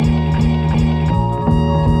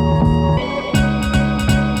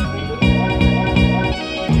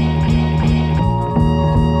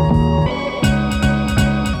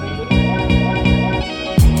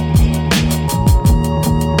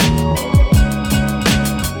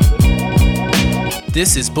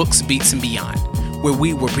This is Books, Beats, and Beyond, where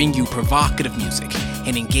we will bring you provocative music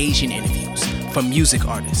and engaging interviews from music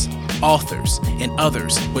artists, authors, and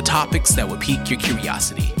others with topics that will pique your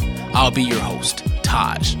curiosity. I'll be your host,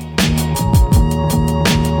 Taj.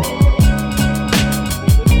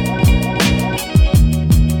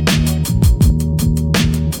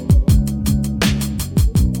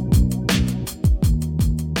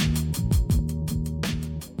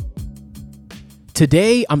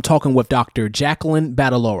 Today, I'm talking with Dr. Jacqueline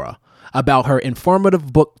Battalora about her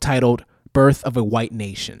informative book titled Birth of a White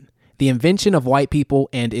Nation, The Invention of White People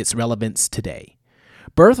and Its Relevance Today.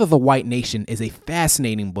 Birth of a White Nation is a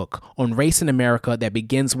fascinating book on race in America that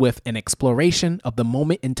begins with an exploration of the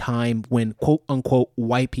moment in time when quote-unquote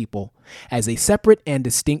white people, as a separate and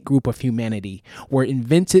distinct group of humanity, were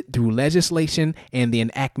invented through legislation and the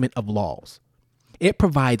enactment of laws. It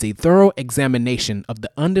provides a thorough examination of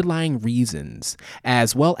the underlying reasons,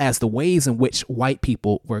 as well as the ways in which white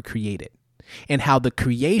people were created, and how the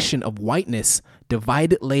creation of whiteness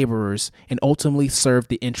divided laborers and ultimately served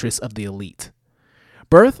the interests of the elite.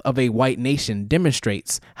 Birth of a White Nation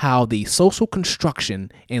demonstrates how the social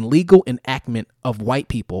construction and legal enactment of white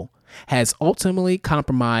people has ultimately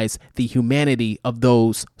compromised the humanity of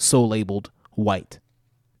those so labeled white.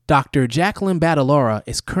 Dr. Jacqueline Battalora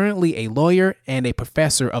is currently a lawyer and a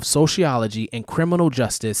professor of sociology and criminal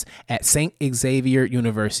justice at Saint Xavier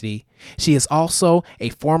University. She is also a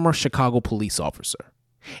former Chicago police officer.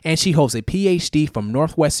 And she holds a Ph.D. from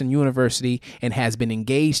Northwestern University and has been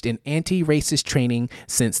engaged in anti-racist training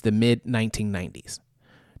since the mid-1990s.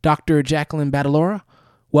 Dr. Jacqueline Battalora,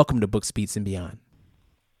 welcome to Books, Beats, and Beyond.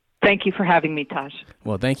 Thank you for having me, Taj.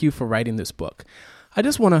 Well, thank you for writing this book. I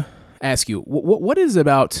just want to ask you, what is it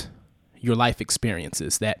about your life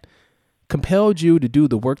experiences that compelled you to do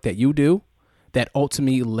the work that you do that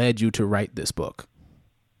ultimately led you to write this book?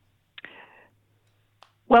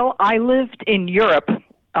 Well, I lived in Europe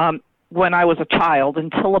when I was a child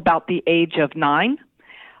until about the age of 9.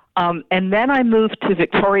 And then I moved to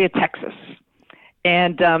Victoria, Texas.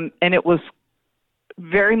 And it was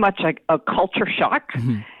very much a culture shock.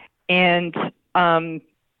 Mm-hmm. And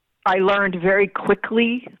I learned very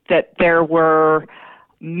quickly that there were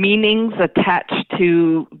meanings attached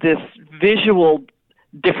to this visual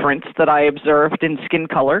difference that I observed in skin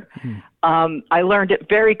color. Mm-hmm. I learned it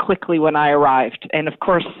very quickly when I arrived. And of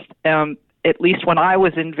course, at least when I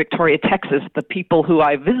was in Victoria, Texas, the people who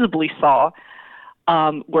I visibly saw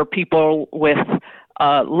were people with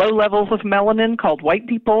low levels of melanin called white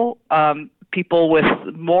people, people with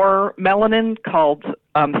more melanin called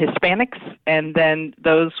Hispanics, and then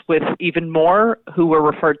those with even more who were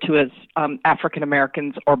referred to as African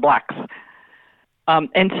Americans or blacks.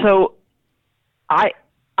 And so I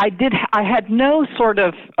had no sort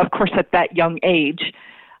of course, at that young age,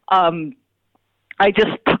 I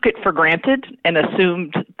just took it for granted and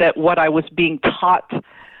assumed that what I was being taught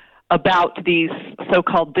about these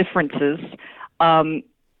so-called differences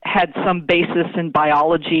had some basis in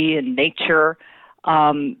biology and nature,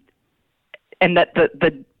 and that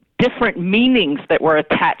the different meanings that were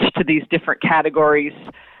attached to these different categories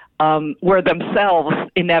were themselves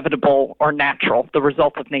inevitable or natural, the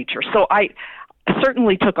result of nature. So I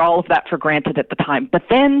certainly took all of that for granted at the time. But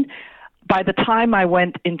then by the time I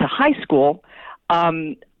went into high school,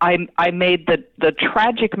 I made the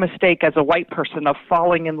tragic mistake as a white person of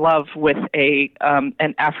falling in love with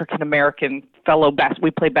an African American fellow.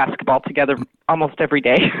 We played basketball together almost every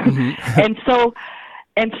day, mm-hmm.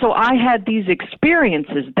 and so I had these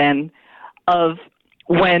experiences then of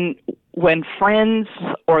when friends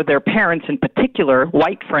or their parents in particular,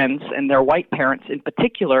 white friends and their white parents in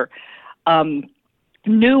particular,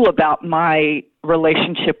 knew about my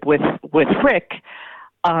relationship with Rick.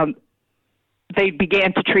 They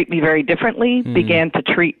began to treat me very differently, began to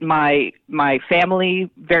treat my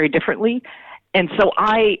family very differently. And so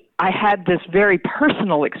I had this very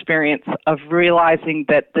personal experience of realizing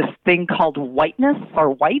that this thing called whiteness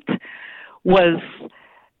or white was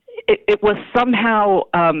somehow,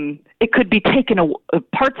 it could be taken away,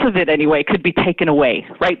 parts of it anyway could be taken away,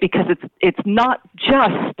 right? Because it's not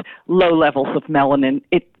just low levels of melanin,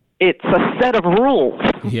 it's a set of rules.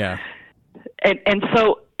 Yeah.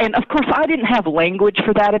 And of course, I didn't have language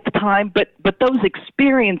for that at the time, but those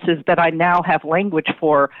experiences that I now have language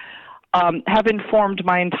for have informed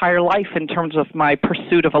my entire life in terms of my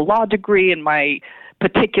pursuit of a law degree and my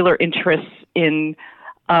particular interests in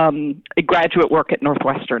a graduate work at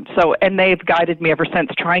Northwestern. And they've guided me ever since,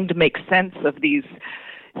 trying to make sense of these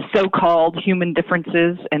so-called human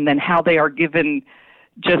differences and then how they are given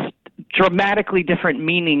just dramatically different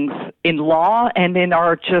meanings in law and in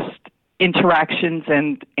our just interactions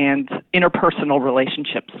and interpersonal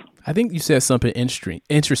relationships. I think you said something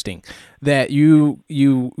interesting that you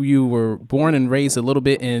were born and raised a little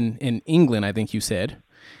bit in England, I think you said.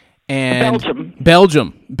 And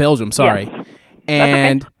Belgium, sorry. Yes.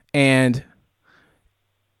 And Okay. and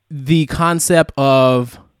the concept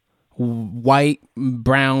of white,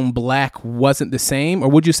 brown, black wasn't the same? Or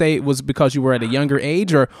would you say it was because you were at a younger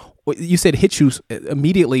age? Or you said hit you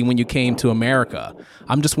immediately when you came to America.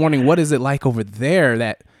 I'm just wondering, what is it like over there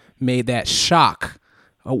that made that shock?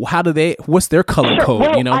 What's their color Sure. code,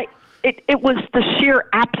 Well, you know? It was the sheer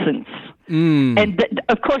absence. And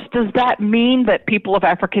of course, does that mean that people of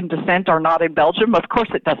African descent are not in Belgium? Of course,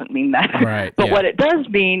 it doesn't mean that. Right, But yeah. what it does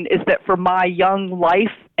mean is that for my young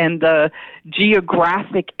life and the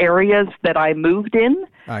geographic areas that I moved in,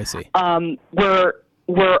 I see. were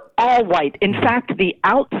all white. In fact, the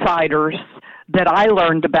outsiders that I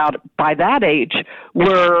learned about by that age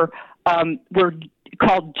were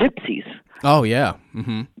called gypsies. Oh, yeah.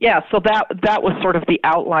 Mm-hmm. Yeah, so that was sort of the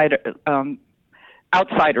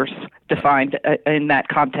outsiders defined in that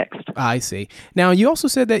context. I see. Now, you also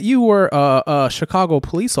said that you were a Chicago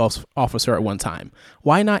police officer at one time.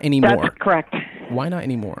 Why not anymore? That's correct. Why not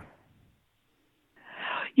anymore?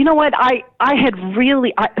 You know what? I had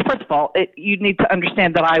really, first of all, you need to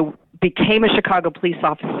understand that I became a Chicago police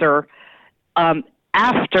officer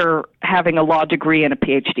after having a law degree and a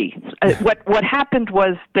Ph.D. What happened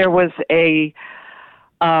was there was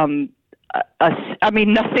nothing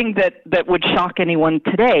that would shock anyone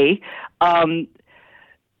today.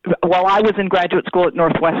 While I was in graduate school at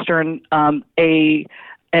Northwestern,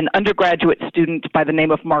 an undergraduate student by the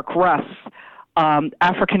name of Mark Russ,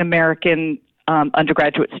 African-American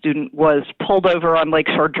undergraduate student, was pulled over on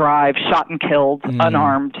Lakeshore Drive, shot and killed,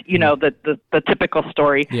 unarmed, the typical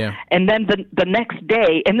story. Yeah. And then the next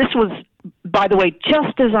day, and this was, by the way,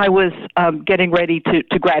 just as I was getting ready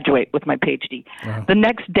to graduate with my PhD. Wow. The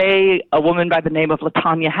next day, a woman by the name of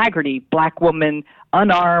LaTanya Haggerty, black woman,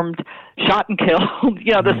 unarmed, shot and killed,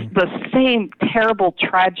 the same terrible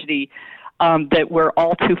tragedy that we're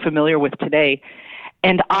all too familiar with today.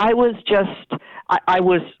 And I was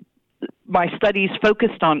my studies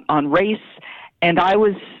focused on race, and I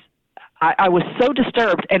was so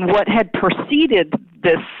disturbed. And what had preceded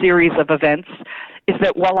this series of events is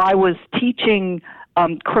that while I was teaching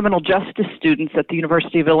criminal justice students at the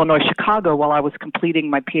University of Illinois Chicago while I was completing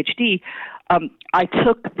my PhD, I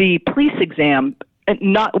took the police exam,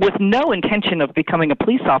 not with no intention of becoming a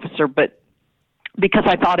police officer, but because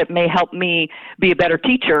I thought it may help me be a better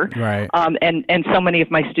teacher. Right. And so many of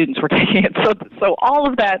my students were taking it. So all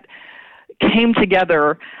of that came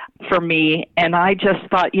together for me, and I just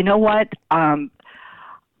thought, you know what?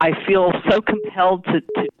 I feel so compelled to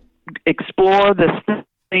explore this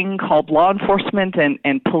thing called law enforcement and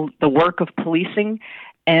the work of policing,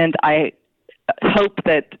 and I hope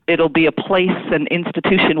that it'll be a place, an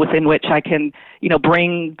institution within which I can,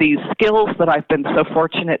 bring these skills that I've been so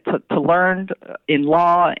fortunate to learn in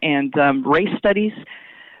law and race studies.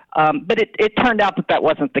 But it turned out that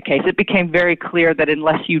wasn't the case. It became very clear that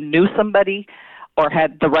unless you knew somebody or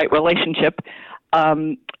had the right relationship,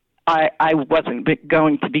 I wasn't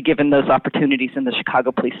going to be given those opportunities in the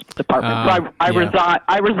Chicago Police Department. So I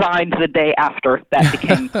resigned the day after that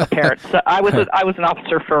became apparent. So I was an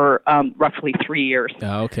officer for roughly 3 years.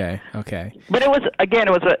 Oh, okay. But it was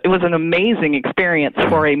an amazing experience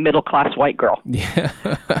for a middle class white girl. Yeah.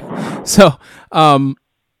 So,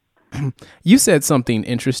 you said something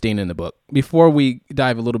interesting in the book. Before we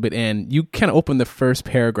dive a little bit in, you kind of opened the first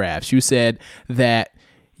paragraphs. You said that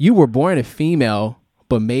you were born a female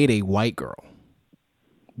but made a white girl.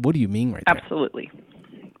 What do you mean right there? Absolutely.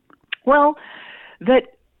 Well,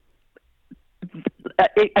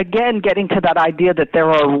 again, getting to that idea that there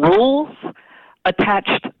are rules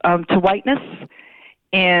attached to whiteness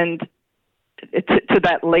and to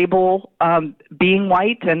that label being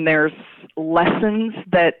white, and there's lessons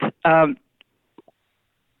that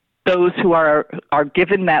those who are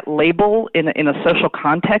given that label in a social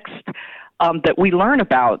context that we learn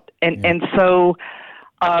about, and so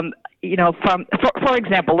for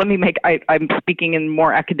example, let me make I'm speaking in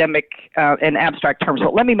more academic and abstract terms,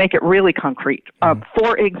 but let me make it really concrete.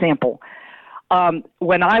 For example,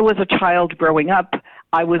 when I was a child growing up,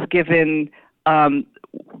 I was given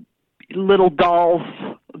little dolls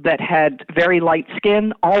that had very light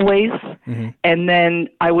skin always, and then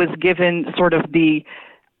I was given sort of the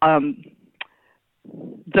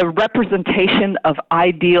representation of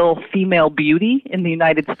ideal female beauty in the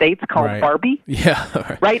United States called Barbie.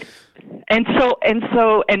 Yeah. Right. And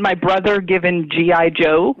my brother given G.I.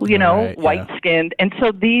 Joe, white skinned. And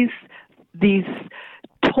so these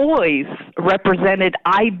toys represented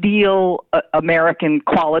ideal American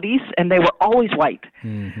qualities, and they were always white,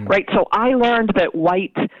 right? So I learned that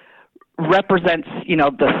white represents,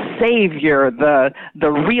 the savior,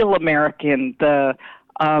 the real American, the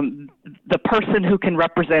person who can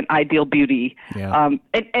represent ideal beauty,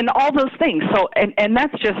 and all those things. So, and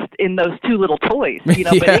that's just in those two little toys, but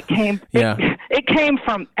it came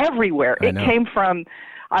from everywhere. It came from,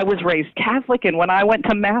 I was raised Catholic, and when I went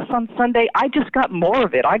to Mass on Sunday, I just got more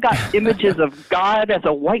of it. I got images of God as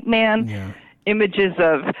a white man, images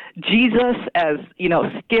of Jesus as,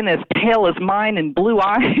 skin as pale as mine and blue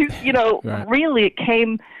eyes. Really it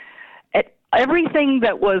came at everything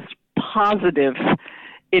that was positive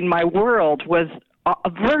in my world was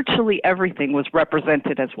virtually everything was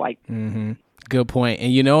represented as white. Mm-hmm. Good point.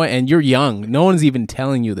 And and you're young. No one's even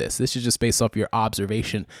telling you this. This is just based off your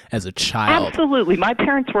observation as a child. Absolutely. My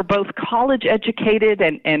parents were both college educated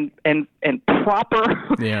and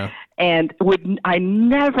proper. Yeah. And I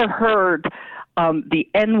never heard the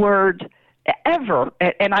N-word ever.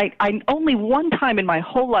 And I only one time in my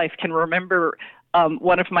whole life can remember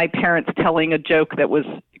one of my parents telling a joke that was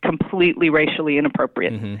completely racially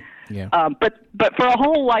inappropriate. Mm-hmm. Yeah. But for a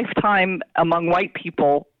whole lifetime among white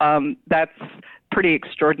people, that's pretty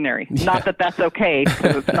extraordinary. Yeah. Not that that's okay,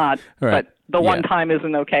 because it's not. Right. But the one time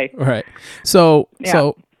isn't okay. Right. So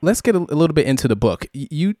let's get a little bit into the book.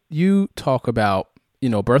 You talk about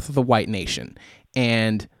Birth of the White Nation,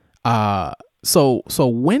 and so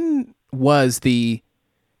when was the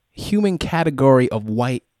human category of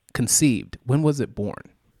white conceived? When was it born?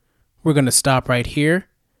 We're going to stop right here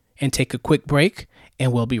and take a quick break,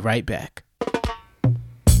 and we'll be right back.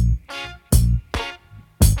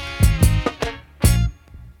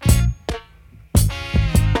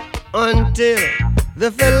 Until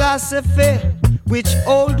the philosophy which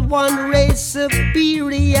hold one race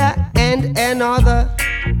superior and another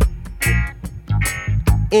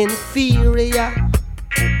inferior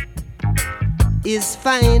is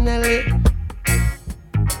finally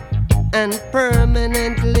and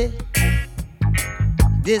permanently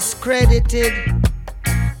discredited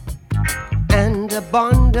and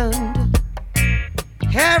abandoned.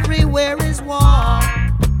 Everywhere is war.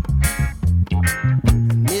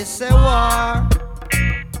 It's a war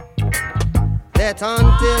that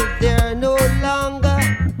until they're no longer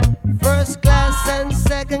first class and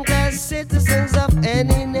second class citizens of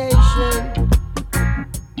any nation,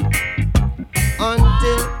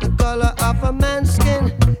 until the color of a man's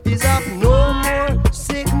skin is of no more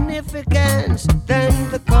significance than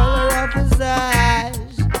the color of his eyes.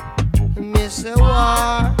 Miss a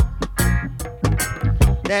war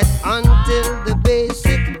that until the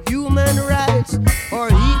basic human rights are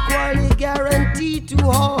equally guaranteed to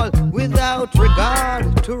all without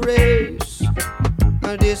regard to race.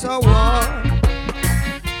 This a war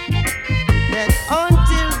that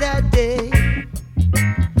until that day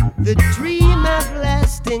the dream of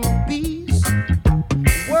lasting peace,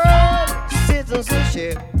 world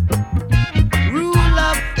citizenship, rule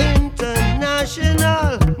of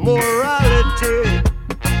international morality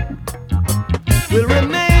will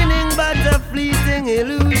remaining but a fleeting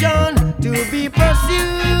illusion to be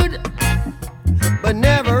pursued but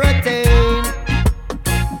never attained.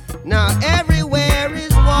 Now everywhere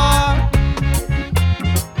is war,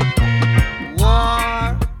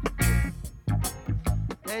 war,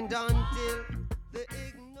 and until the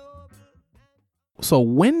ignoble. So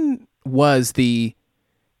when was the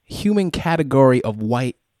human category of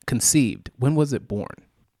white conceived? When was it born?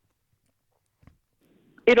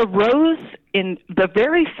 It arose in the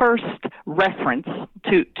very first reference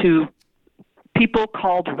to people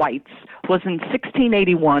called whites was in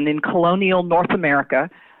 1681 in colonial North America.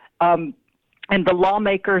 And the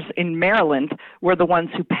lawmakers in Maryland were the ones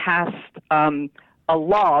who passed a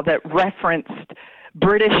law that referenced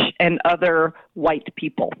British and other white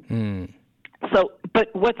people. So, but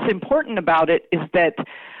what's important about it is that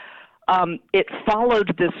it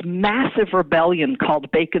followed this massive rebellion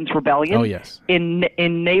called Bacon's Rebellion in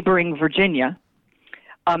neighboring Virginia.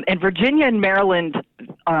 And Virginia and Maryland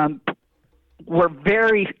were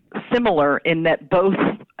very similar in that both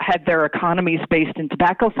had their economies based in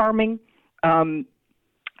tobacco farming. And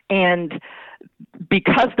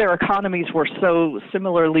because their economies were so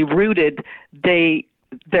similarly rooted,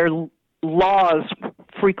 their laws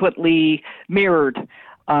frequently mirrored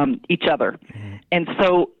each other. And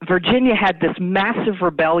so Virginia had this massive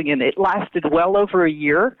rebellion. It lasted well over a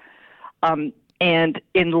year. And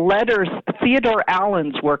in letters, Theodore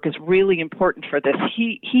Allen's work is really important for this.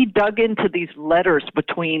 He dug into these letters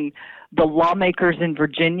between the lawmakers in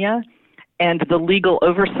Virginia and the legal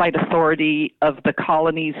oversight authority of the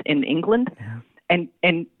colonies in England.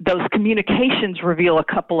 and those communications reveal a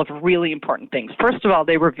couple of really important things. First of all,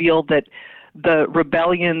 they reveal that the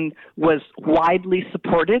rebellion was widely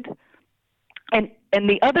supported. And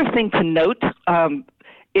the other thing to note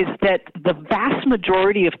is that the vast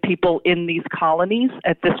majority of people in these colonies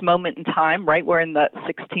at this moment in time, right, we're in the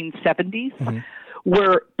 1670s,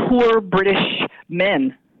 were poor British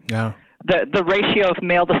men. Yeah. The ratio of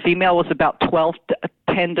male to female was about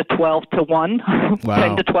 10 to 12 to 1, wow.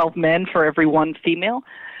 10 to 12 men for every one female.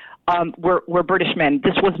 Were British men.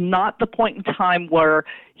 This was not the point in time where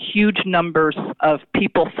huge numbers of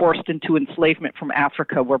people forced into enslavement from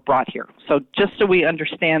Africa were brought here. So just so we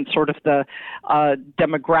understand sort of the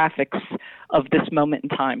demographics of this moment in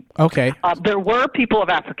time. Okay. There were people of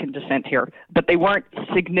African descent here, but they weren't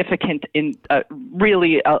significant in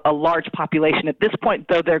really a large population at this point,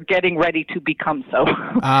 though they're getting ready to become so.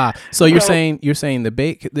 So you're saying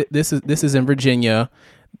this is in Virginia.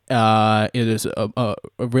 It is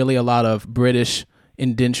really a lot of British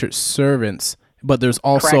indentured servants, but there's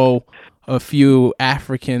also correct. A few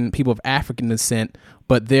people of African descent,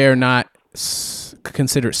 but they're not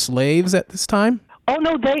considered slaves at this time. Oh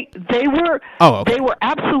no, they were. Oh, okay. They were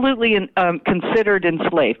absolutely considered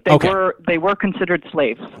enslaved. They were considered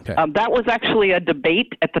slaves. Okay. That was actually a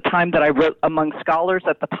debate at the time that I wrote among scholars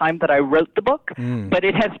at the time that I wrote the book. But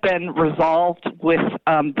it has been resolved with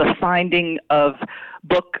the finding of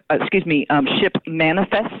ship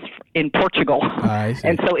manifests in Portugal. I see.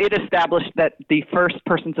 And so it established that the first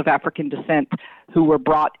persons of African descent who were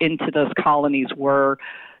brought into those colonies were,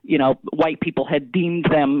 white people had deemed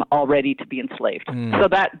them already to be enslaved. So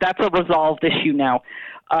that's a resolved issue now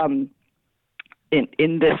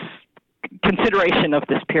in this consideration of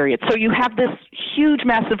this period. So you have this huge,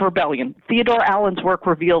 massive rebellion. Theodore Allen's work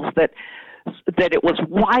reveals that it was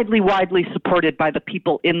widely supported by the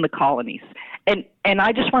people in the colonies. And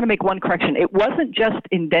I just want to make one correction. It wasn't just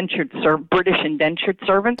British indentured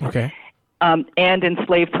servants. Okay. And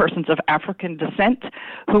enslaved persons of African descent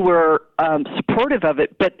who were supportive of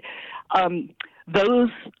it, but those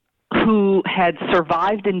who had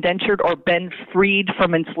survived indentured or been freed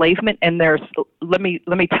from enslavement, and let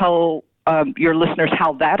me tell your listeners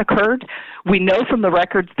how that occurred. We know from the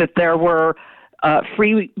records that there were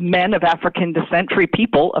free men of African descent, free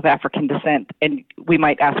people of African descent, and we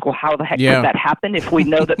might ask, well, how the heck did that happen if we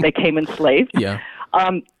know that they came enslaved? Yeah.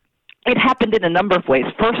 It happened in a number of ways.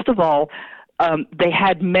 First of all, they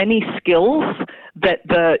had many skills that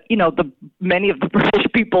many of the British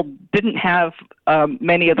people didn't have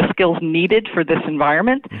many of the skills needed for this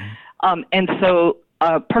environment. And so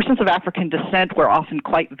persons of African descent were often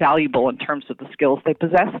quite valuable in terms of the skills they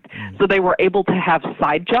possessed. So they were able to have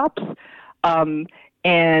side jobs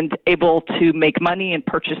and able to make money and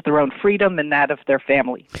purchase their own freedom and that of their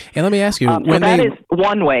family. And let me ask you, that is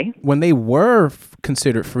one way. When they were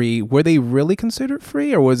considered free, were they really considered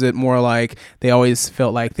free, or was it more like they always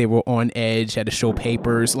felt like they were on edge, had to show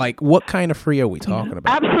papers? Like, what kind of free are we talking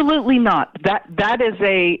about? Absolutely not. That is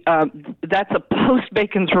that's a post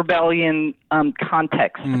Bacon's Rebellion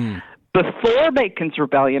context. Before Bacon's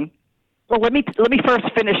Rebellion, well, let me first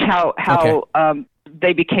finish how okay.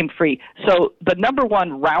 They became free. So the number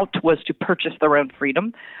one route was to purchase their own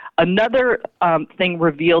freedom. Another thing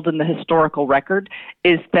revealed in the historical record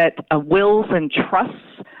is that wills and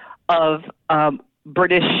trusts of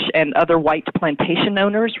British and other white plantation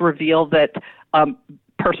owners reveal that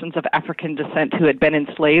persons of African descent who had been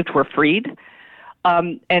enslaved were freed.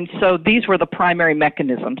 And so these were the primary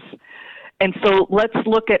mechanisms. And so let's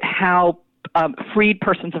look at how freed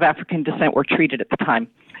persons of African descent were treated at the time.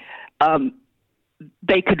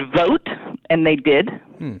 They could vote, and they did.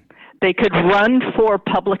 They could run for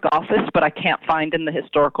public office, but I can't find in the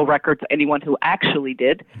historical records anyone who actually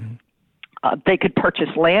did. They could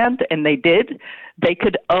purchase land, and they did. They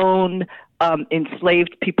could own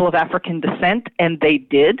enslaved people of African descent, and they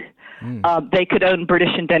did. They could own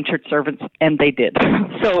British indentured servants, and they did.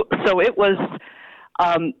 So it was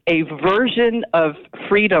a version of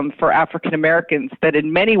freedom for African Americans that,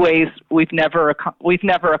 in many ways, we've never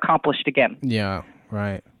accomplished again. Yeah,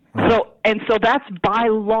 right. So that's by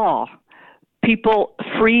law. People,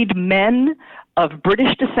 freed men of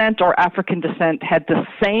British descent or African descent, had the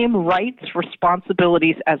same rights,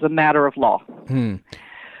 responsibilities as a matter of law.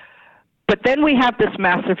 But then we have this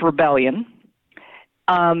massive rebellion.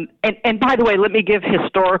 And by the way, let me give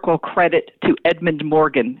historical credit to Edmund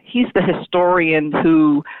Morgan. He's the historian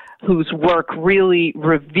whose work really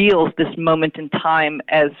reveals this moment in time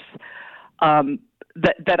as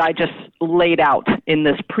that I just laid out in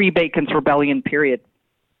this pre-Bacon's Rebellion period.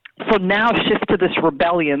 So now shift to this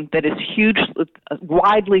rebellion that is huge,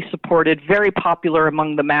 widely supported, very popular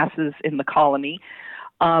among the masses in the colony.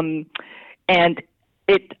 And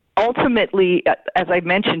it ultimately, as I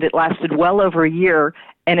mentioned, it lasted well over a year,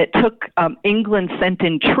 and it took England sent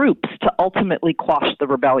in troops to ultimately quash the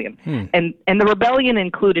rebellion. And the rebellion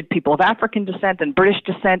included people of African descent and British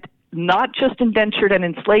descent, not just indentured and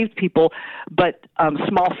enslaved people, but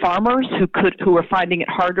small farmers who were finding it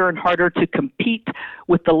harder and harder to compete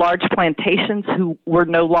with the large plantations who were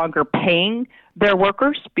no longer paying their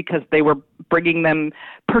workers because they were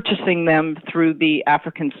purchasing them through the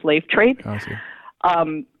African slave trade.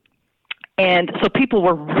 And so people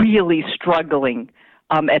were really struggling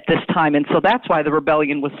at this time. And so that's why the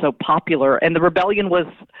rebellion was so popular. And the rebellion was,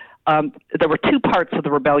 there were two parts of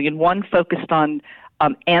the rebellion. One focused on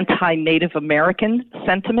anti-Native American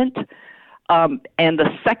sentiment, and the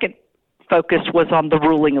second focus was on the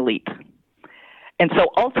ruling elite. And so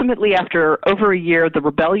ultimately, after over a year, the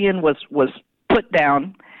rebellion was put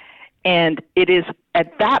down, and it is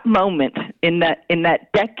at that moment, in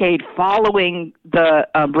that decade following the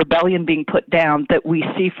rebellion being put down, that we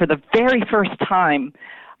see for the very first time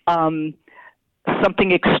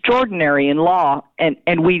something extraordinary in law, and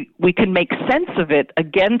we can make sense of it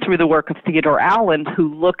again through the work of Theodore Allen,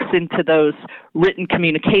 who looks into those written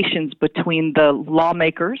communications between the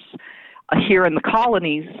lawmakers here in the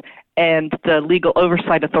colonies and the Legal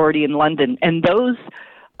Oversight Authority in London. And those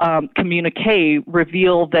communiques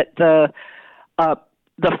reveal that the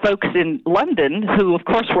folks in London, who of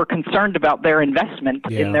course were concerned about their investment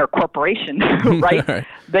in their corporation, right?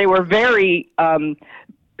 They were very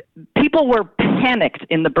people were panicked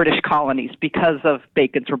in the British colonies because of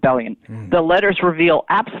Bacon's rebellion. The letters reveal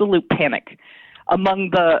absolute panic among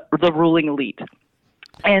the ruling elite.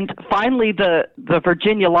 And finally, the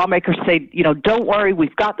Virginia lawmakers say, don't worry,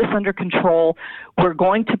 we've got this under control. We're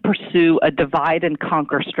going to pursue a divide and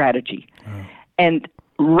conquer strategy. And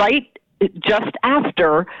right just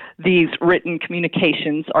after these written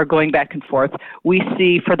communications are going back and forth, we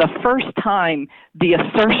see for the first time the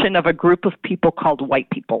assertion of a group of people called white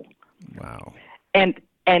people. Wow. And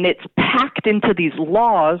it's packed into these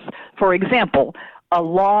laws. For example, a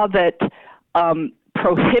law that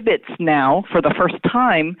prohibits now, for the first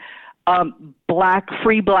time,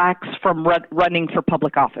 free blacks from running for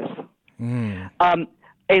public office.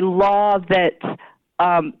 A law that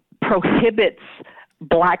prohibits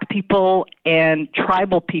black people and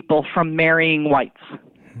tribal people from marrying whites.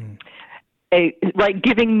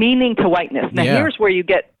 Giving meaning to whiteness. Now, here's where you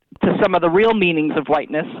get to some of the real meanings of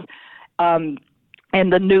whiteness, and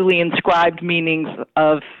the newly inscribed meanings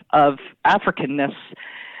of Africanness.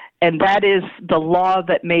 And that is the law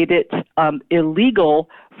that made it illegal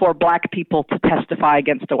for black people to testify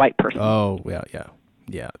against a white person. Oh,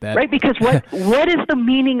 yeah. Right, because what is the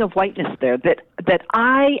meaning of whiteness there? That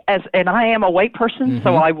I am a white person,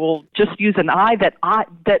 so I will just use an I.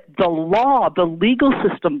 That the law, the legal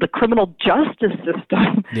system, the criminal justice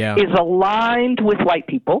system is aligned with white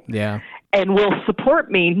people, and will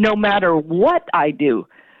support me no matter what I do.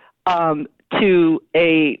 To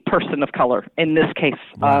a person of color, in this case,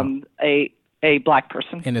 a black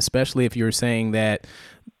person. And especially if you're saying that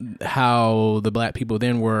how the black people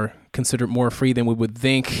then were considered more free than we would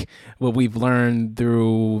think, what we've learned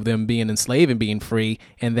through them being enslaved and being free,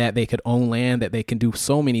 and that they could own land, that they can do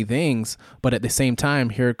so many things. But at the same time,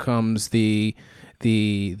 here comes the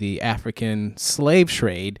African slave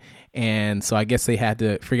trade. And so I guess they had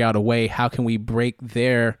to figure out a way, how can we break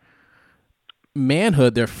their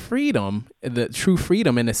manhood, their freedom, the true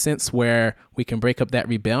freedom, in a sense where we can break up that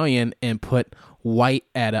rebellion and put white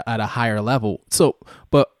at a higher level. So,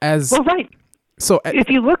 but as so if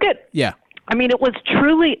you look at, I mean, it was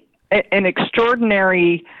truly an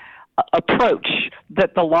extraordinary approach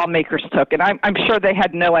that the lawmakers took, and I'm sure they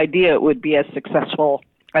had no idea it would be as successful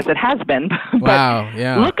as it has been. But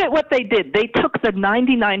look at what they did. They took the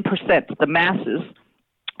 99%, the masses,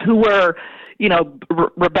 who were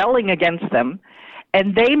rebelling against them,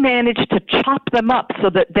 and they managed to chop them up so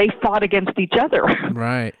that they fought against each other.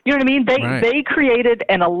 Right. You know what I mean? They created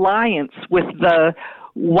an alliance with the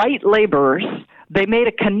white laborers. They made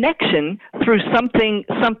a connection through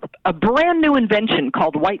a brand new invention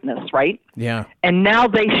called whiteness, right? Yeah. And now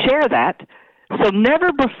they share that. So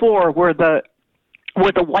never before were the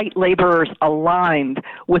white laborers aligned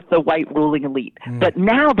with the white ruling elite. But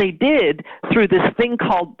now they did through this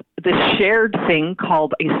shared thing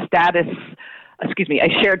called a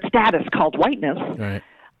shared status called whiteness,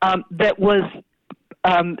 that was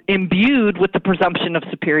imbued with the presumption of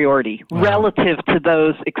superiority relative to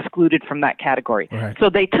those excluded from that category. So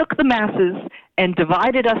they took the masses and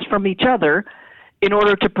divided us from each other in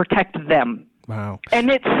order to protect them. Wow. And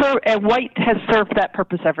white has served that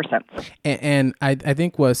purpose ever since. And I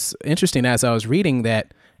think what's interesting as I was reading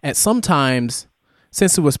that at sometimes,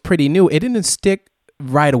 since it was pretty new, it didn't stick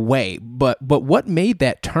right away. But what made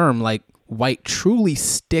that term like white truly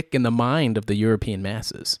stick in the mind of the European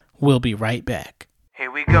masses? We'll be right back.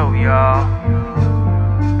 Here we go, y'all.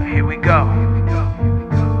 Here we go.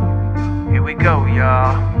 Here we go,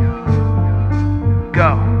 y'all.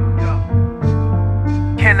 Go.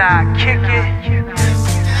 Can I kick it?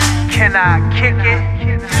 Can I kick it?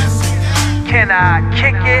 Can I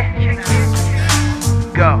kick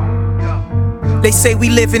it? Go. They say we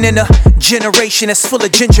living in a generation that's full of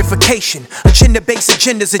gentrification. Agenda-based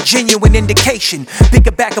agenda's a genuine indication.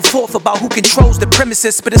 Bigger back and forth about who controls the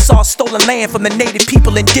premises, but it's all stolen land from the native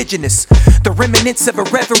people indigenous. The remnants of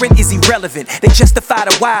irreverent is irrelevant. They justify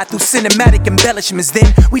the why through cinematic embellishments.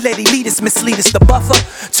 Then we let elitists mislead us. The buffer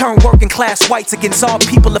turn working class whites against all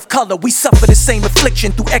people of color. We suffer the same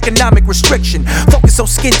affliction through economic restriction. Focus on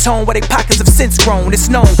skin tone where they pockets have since grown. It's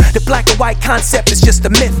known the black and white concept is just a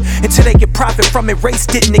myth until they get profit from it. Race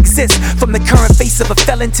didn't exist. From the current face of a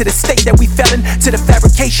felon to the state that we fell in, to the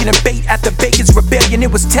fabrication and bait after Bacon's rebellion,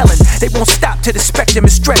 it was telling. They won't stop till the spectrum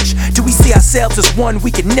is stretched. Do we see ourselves as one,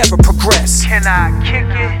 we can never progress. Can I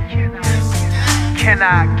kick it? Can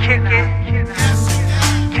I kick it?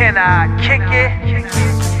 Can I kick it?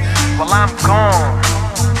 Well, I'm gone.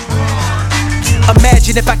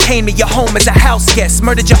 Imagine if I came to your home as a house guest,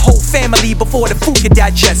 murdered your whole family before the food could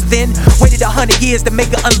digest, then waited 100 years to make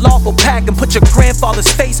an unlawful pact and put your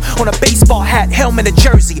grandfather's face on a baseball hat, helmet, and a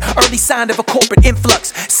jersey. Early sign of a corporate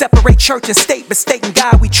influx. Separate church and state, mistaken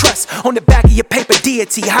God we trust. On the back of your paper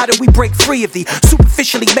deity, how do we break free of the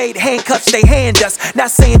superficially made handcuffs they hand us?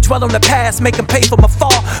 Not saying dwell on the past, make them pay for my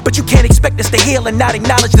fall, but you can't expect us to heal and not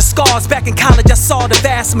acknowledge the scars. Back in college I saw the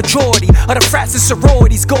vast majority of the frats and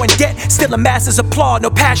sororities go in debt, still a masses applaud, no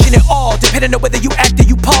passion at all, depending on whether you act or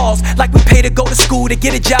you pause. Like we pay to go to school, to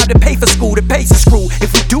get a job, to pay for school, to pay for screw.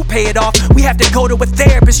 If we do pay it off, we have to go to a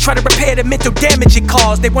therapist, try to repair the mental damage it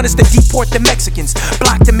caused. They want us to deport the Mexicans,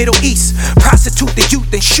 block the Middle East, prostitute the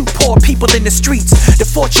youth and shoot poor people in the streets. The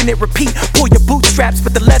fortunate repeat, pull your bootstraps,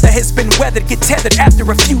 but the leather has been weathered, get tethered after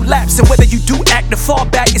a few laps. And whether you do act or fall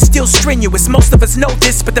back, it's still strenuous. Most of us know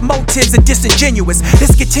this, but the motives are disingenuous.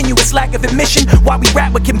 This continuous lack of admission, why we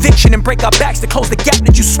rap with conviction and break our backs to close the gap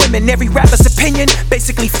that you swim in. Every rapper's opinion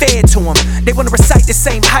basically fed to them. They wanna recite the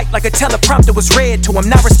same hype like a teleprompter was read to them.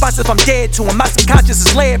 Not responsive, I'm dead to them. My subconscious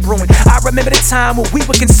is lead brewing. I remember the time when we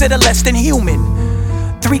were considered less than human.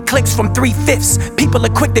 3 clicks from 3/5. People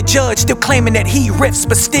are quick to judge, still claiming that he riffs,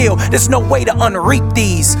 but still, there's no way to unreap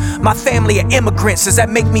these. My family are immigrants, does that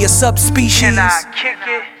make me a subspecies? Can I kick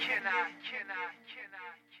it?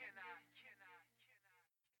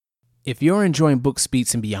 If you're enjoying Books,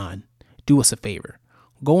 Beats, and Beyond, do us a favor.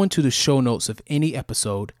 Go into the show notes of any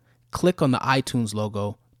episode, click on the iTunes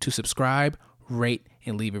logo to subscribe, rate,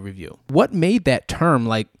 and leave a review. What made that term,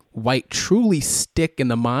 like white, truly stick in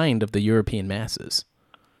the mind of the European masses?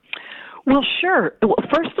 Well, sure. Well,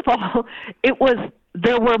 first of all,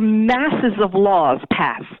 there were masses of laws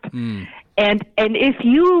passed, and if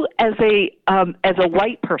you as a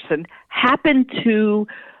white person happen to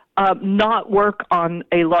not work on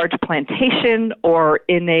a large plantation or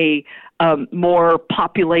in a more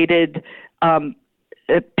populated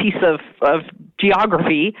piece of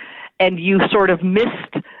geography, and you sort of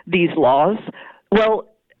missed these laws, well,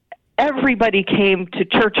 everybody came to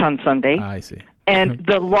church on Sunday. I see. And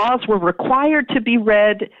the laws were required to be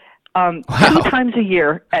read 2 times a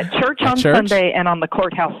year at church on Sunday and on the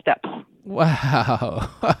courthouse steps. Wow.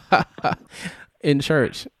 In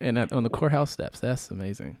church and on the courthouse steps. That's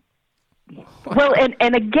amazing. Well,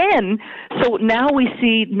 and again, so now we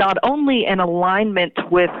see not only an alignment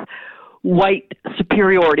with white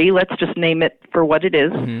superiority, let's just name it for what it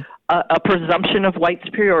is, a presumption of white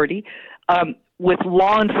superiority, with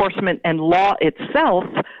law enforcement and law itself,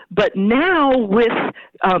 but now with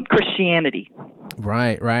Christianity.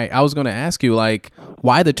 Right. I was going to ask you, like,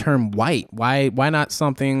 why the term white? Why not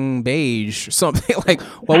something beige? Something like,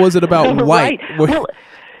 what was it about white? Right. Well,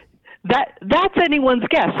 that's anyone's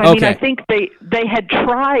guess. I mean, I think they had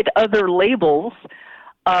tried other labels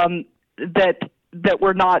that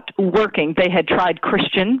were not working. They had tried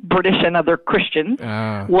Christian, British and other Christian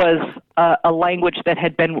was a language that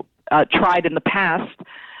had been tried in the past.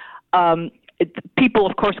 People,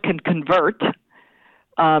 of course, can convert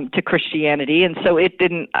to Christianity, and so it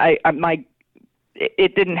didn't.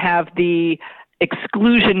 It didn't have the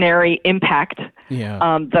exclusionary impact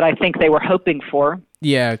that I think they were hoping for.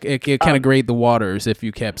 Yeah, it kind of grayed the waters if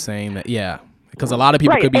you kept saying that. Yeah, Because a lot of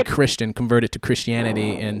people Right. could be Christian, converted to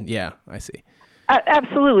Christianity, and yeah, I see.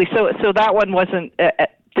 Absolutely. So that one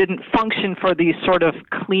didn't function for these sort of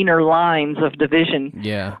cleaner lines of division.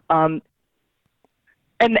 Yeah. And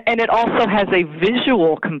it also has a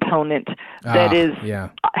visual component that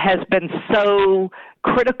has been so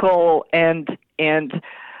critical and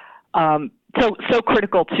so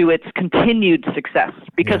critical to its continued success,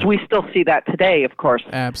 because we still see that today, of course.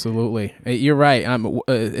 Absolutely, you're right.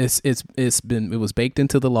 It was baked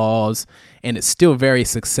into the laws, and it's still very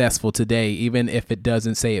successful today, even if it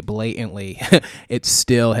doesn't say it blatantly. It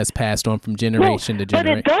still has passed on from generation to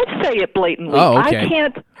generation. But it does say it blatantly. Oh, okay. I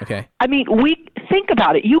can't. Okay. I mean, we think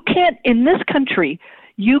about it. You can't, in this country,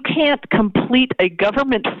 you can't complete a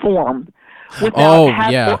government form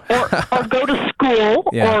without or go to school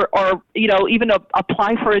or even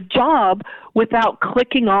apply for a job without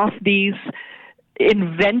clicking off these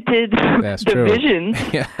invented divisions.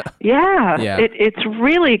 It's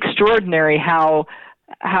really extraordinary how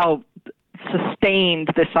sustained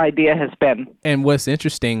this idea has been. And what's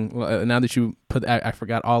interesting, now that you I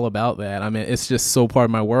forgot all about that. I mean, it's just so part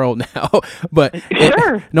of my world now. But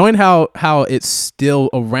knowing how it's still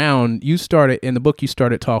around, you started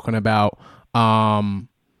talking about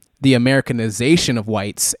the Americanization of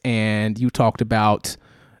whites, and you talked about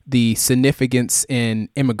the significance in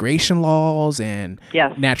immigration laws and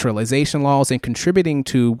naturalization laws and contributing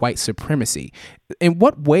to white supremacy. In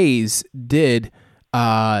what ways did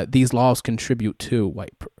these laws contribute to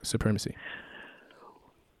white supremacy?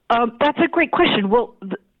 That's a great question. Well,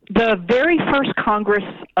 the very first Congress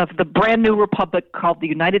of the brand new republic called the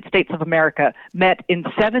United States of America met in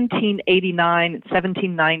 1789 and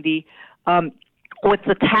 1790 with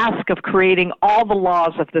the task of creating all the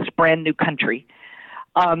laws of this brand new country.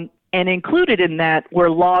 And included in that were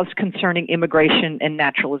laws concerning immigration and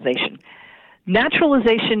naturalization.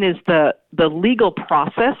 Naturalization is the legal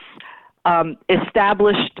process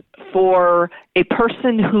established for a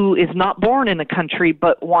person who is not born in a country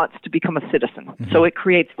but wants to become a citizen. Mm-hmm. So it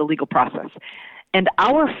creates the legal process. And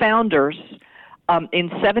our founders in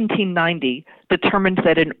 1790 determined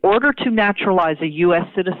that in order to naturalize a U.S.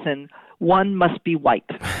 citizen, one must be white.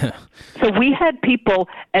 So we had people,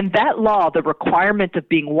 and that law, the requirement of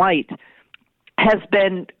being white,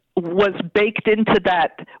 was baked into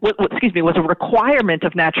that, was a requirement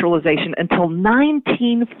of naturalization until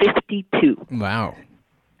 1952. Wow.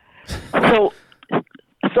 So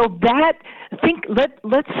that,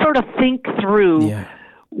 let's sort of think through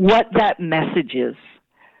what that message is,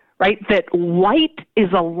 right? That white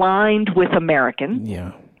is aligned with American.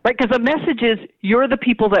 Yeah. Right, because the message is you're the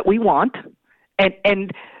people that we want,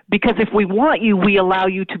 and because if we want you, we allow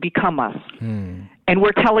you to become us. And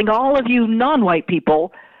we're telling all of you non-white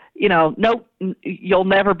people, nope, you'll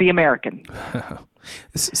never be American.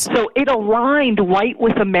 So it aligned white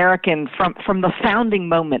with American from the founding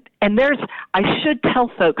moment. And I should tell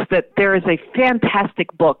folks that there is a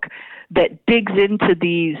fantastic book that digs into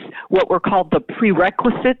these, what were called the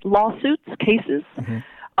prerequisite lawsuits, cases. Mm-hmm.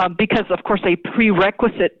 Because, of course, a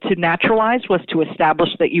prerequisite to naturalize was to establish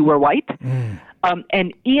that you were white.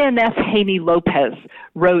 And E.N.F. Haney Lopez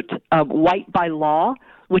wrote White by Law,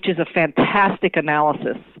 which is a fantastic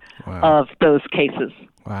analysis of those cases.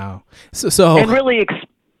 Wow. So and really...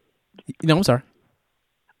 I'm sorry.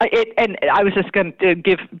 And I was just going to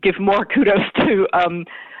give more kudos to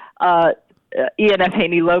E.N.F.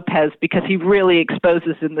 Haney Lopez, because he really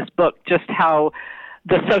exposes in this book just how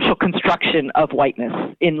the social construction of whiteness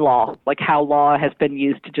in law, like how law has been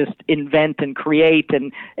used to just invent and create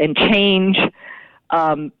and change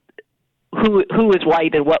who is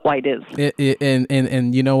white and what white is.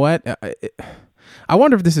 And you know what? I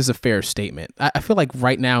wonder if this is a fair statement. I feel like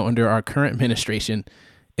right now under our current administration,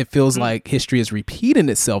 it feels like history is repeating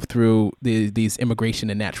itself through these immigration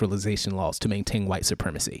and naturalization laws to maintain white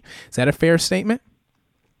supremacy. Is that a fair statement?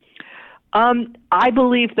 I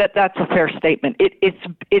believe that that's a fair statement. It's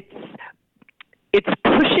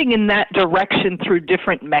pushing in that direction through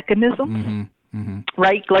different mechanisms,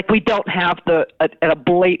 right? Like we don't have a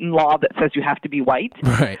blatant law that says you have to be white,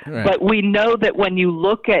 right. But we know that when you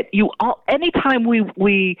look at anytime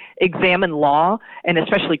we examine law, and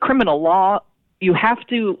especially criminal law, you have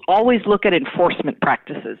to always look at enforcement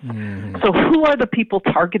practices. So who are the people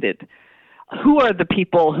targeted? Who are the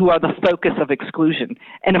people who are the focus of exclusion?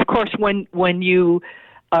 And of course, when you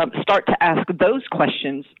start to ask those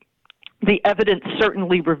questions, the evidence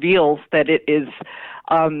certainly reveals that it is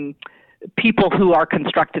people who are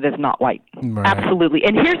constructed as not white. Right. Absolutely.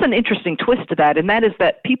 And here's an interesting twist to that, and that is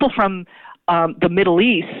that people from the Middle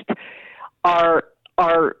East are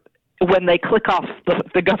when they click off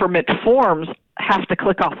the government forms, have to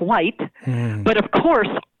click off white, but of course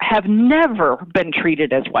have never been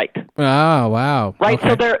treated as white. Oh, wow. Right? Okay.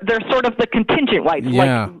 So they're sort of the contingent whites,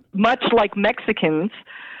 Yeah. much like Mexicans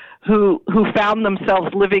who found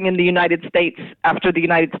themselves living in the United States after the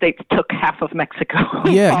United States took half of Mexico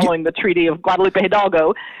following the Treaty of Guadalupe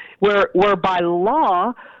Hidalgo, where by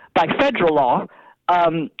law, by federal law,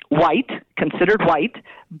 white, considered white,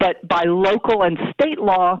 but by local and state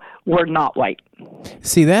law, were not white.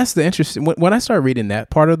 See, that's the interesting. When I started reading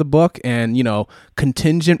that part of the book, and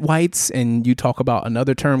contingent whites, and you talk about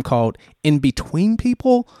another term called in between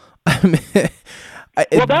people.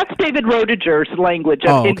 Well, that's David Roediger's language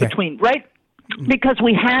of in between, right? Because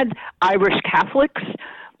we had Irish Catholics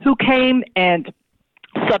who came, and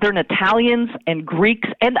Southern Italians and Greeks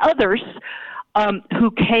and others who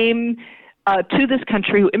came to this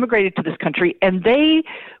country, who immigrated to this country, and they,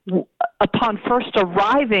 upon first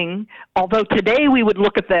arriving, although today we would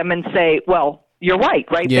look at them and say, well, you're white,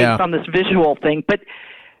 right, yeah. based on this visual thing. But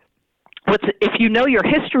if you know your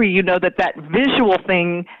history, you know that visual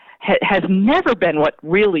thing has never been what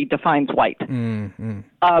really defines white. Mm-hmm.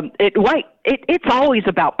 It's always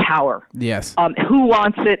about power. Yes. Who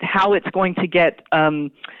wants it, how it's going to get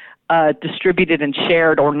distributed and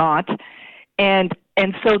shared or not. And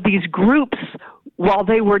so these groups, while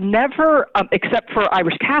they were never, except for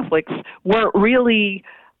Irish Catholics, weren't really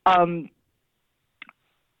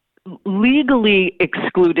legally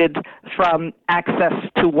excluded from access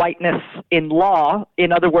to whiteness in law.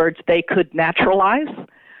 In other words, they could naturalize.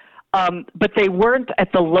 But they weren't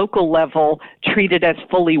at the local level treated as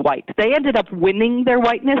fully white. They ended up winning their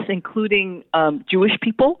whiteness, including Jewish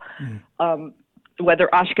people, whether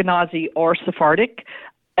Ashkenazi or Sephardic,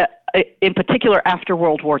 in particular after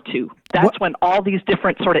World War II. That's when all these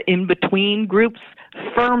different sort of in-between groups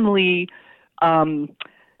firmly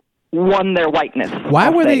won their whiteness. Why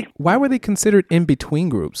were they considered in-between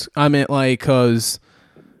groups? I mean, because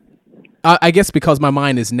I guess because my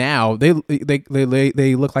mind is now they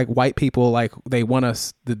look like white people, like they want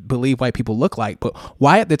us to believe white people look like. But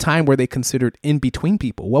why at the time were they considered in between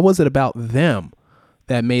people? What was it about them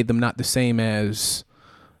that made them not the same as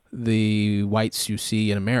the whites you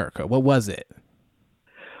see in America? What was it?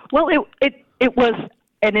 Well, it was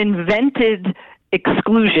an invented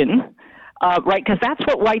exclusion. Right, because that's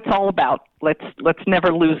what white's all about. Let's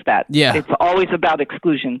never lose that. Yeah. It's always about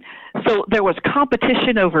exclusion. So there was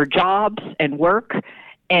competition over jobs and work,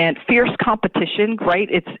 and fierce competition. Right,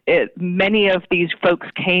 many of these folks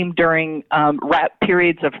came during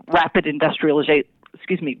periods of rapid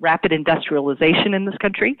industrialization in this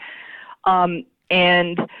country, and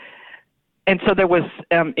so there was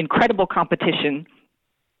incredible competition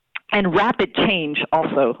and rapid change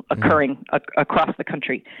also occurring across the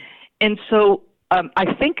country. And so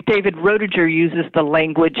I think David Roediger uses the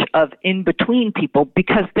language of in-between people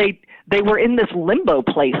because they were in this limbo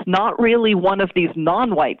place, not really one of these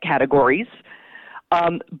non-white categories,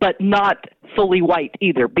 but not fully white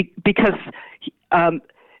either. Because to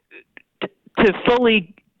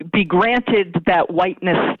fully be granted that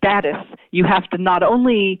whiteness status, you have to not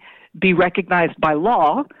only be recognized by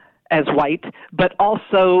law as white, but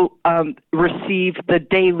also receive the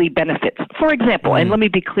daily benefits. For example, and let me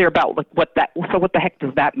be clear about what the heck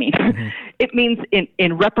does that mean? Mm-hmm. It means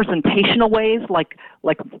in representational ways, like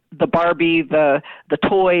the Barbie, the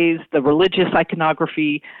toys, the religious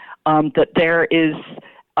iconography, that there is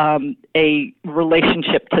a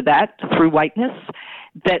relationship to that through whiteness,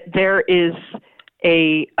 that there is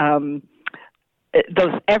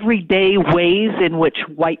those everyday ways in which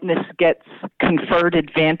whiteness gets conferred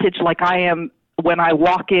advantage. Like when I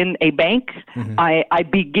walk in a bank, mm-hmm. I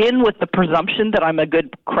begin with the presumption that I'm a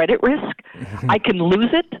good credit risk. Mm-hmm. I can lose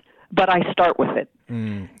it, but I start with it.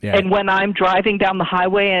 Yeah. And when I'm driving down the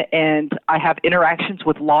highway and I have interactions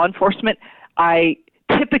with law enforcement, I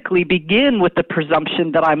typically begin with the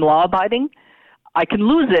presumption that I'm law-abiding. I can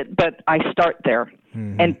lose it, but I start there.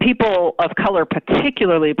 Mm-hmm. And people of color,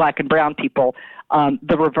 particularly black and brown people,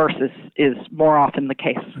 the reverse is more often the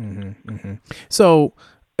case. Mm-hmm, mm-hmm. So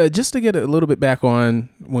just to get a little bit back on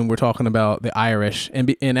when we're talking about the Irish,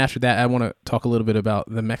 and after that, I want to talk a little bit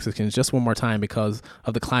about the Mexicans just one more time because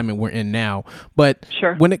of the climate we're in now. But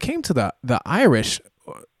sure. When it came to the Irish,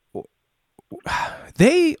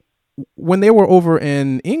 when they were over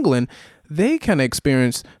in England, they kind of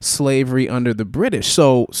experienced slavery under the British.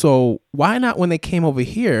 So why not when they came over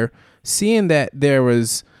here, seeing that there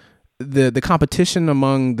was the competition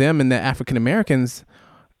among them and the African Americans,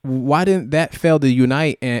 why didn't that fail to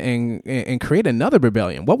unite and create another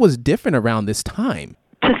rebellion? What was different around this time?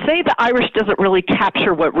 To say the Irish doesn't really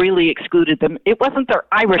capture what really excluded them. It wasn't their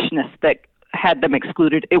Irishness that had them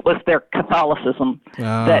excluded. It was their Catholicism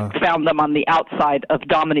that found them on the outside of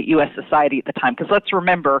dominant U.S. society at the time. Because let's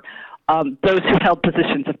remember, those who held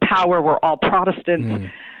positions of power were all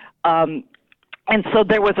Protestants. And so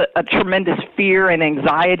there was a tremendous fear and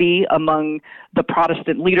anxiety among the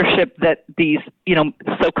Protestant leadership that these,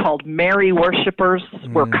 so-called Mary worshipers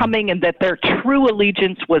were coming, and that their true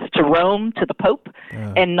allegiance was to Rome, to the Pope,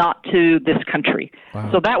 and not to this country.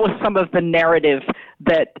 Wow. So that was some of the narrative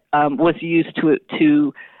that was used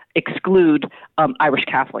to exclude Irish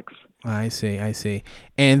Catholics. I see.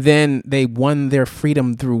 And then they won their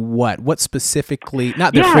freedom through what? What specifically?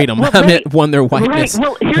 Not their freedom. Well, I meant won their whiteness. Right.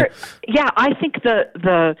 Well, I think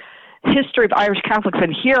the history of Irish Catholics,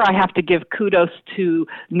 and here I have to give kudos to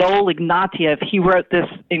Noel Ignatieff. He wrote this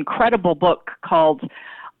incredible book called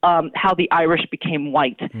How the Irish Became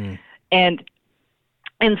White. And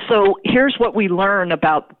so here's what we learn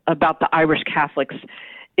about the Irish Catholics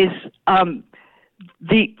is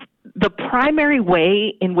the primary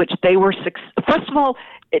way in which they were first of all,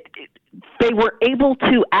 they were able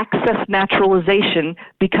to access naturalization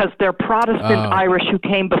because their Protestant Irish who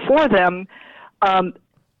came before them,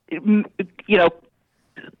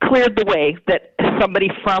 cleared the way that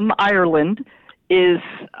somebody from Ireland is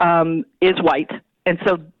white, and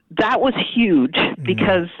so that was huge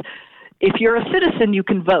because if you're a citizen, you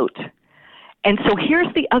can vote. And so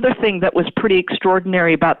here's the other thing that was pretty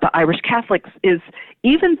extraordinary about the Irish Catholics is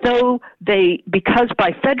even though because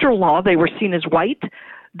by federal law they were seen as white,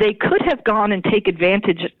 they could have gone and take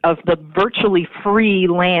advantage of the virtually free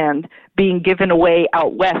land being given away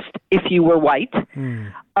out west if you were white.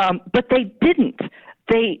 But they didn't.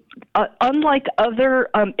 They, unlike other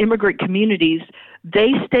immigrant communities,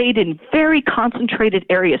 they stayed in very concentrated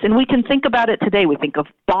areas. And we can think about it today. We think of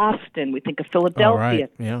Boston, we think of Philadelphia,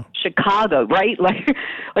 Chicago, right?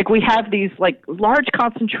 Like we have these large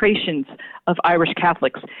concentrations of Irish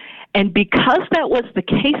Catholics. And because that was the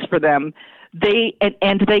case for them, they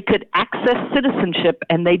could access citizenship,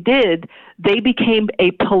 and they did, they became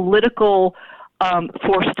a political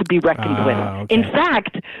force to be reckoned with. Okay. In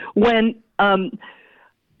fact, when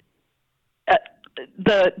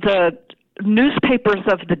the newspapers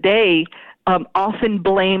of the day often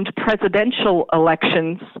blamed presidential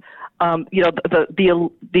elections, the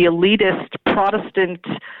elitist Protestant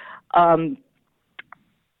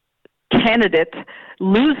candidate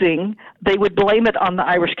losing, they would blame it on the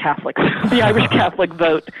Irish Catholics, the Irish Catholic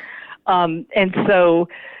vote. And so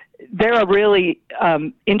they're a really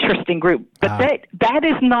interesting group. But that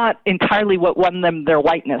is not entirely what won them their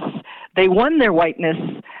whiteness. They won their whiteness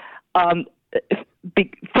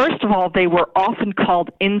first of all, they were often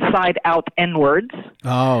called inside-out N-words.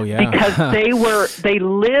 Oh, yeah. Because they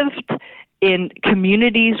lived in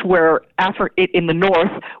communities where in the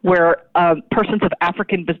North where persons of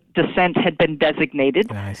African descent had been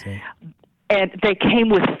designated. I see. And they came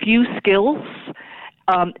with few skills,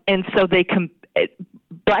 and so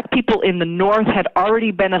black people in the North had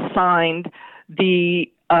already been assigned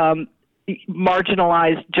the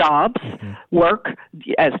marginalized jobs, work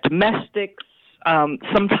as domestics.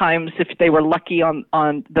 Sometimes, if they were lucky, on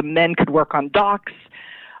the men could work on docks.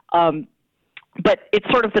 But it's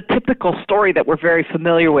sort of the typical story that we're very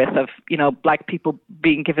familiar with of, black people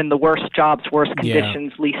being given the worst jobs, worst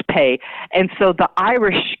conditions, least pay. And so the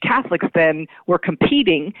Irish Catholics then were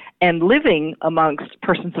competing and living amongst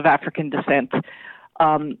persons of African descent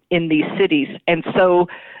in these cities. And so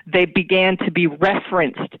they began to be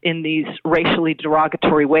referenced in these racially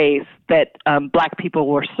derogatory ways that black people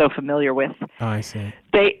were so familiar with. Oh, I see.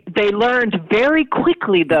 They learned very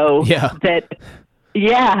quickly, though, that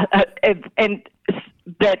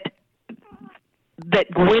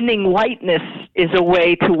winning whiteness is a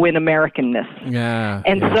way to win Americanness.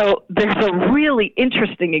 So there's a really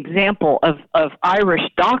interesting example of Irish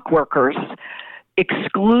dock workers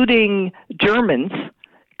excluding Germans,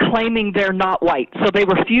 claiming they're not white. So they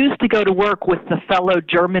refused to go to work with the fellow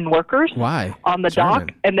German workers on the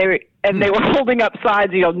dock, and they were holding up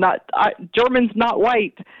signs, Germans not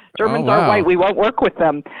white. Germans are white. We won't work with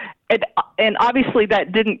them. And obviously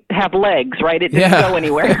that didn't have legs, right? It didn't go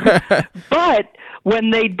anywhere. But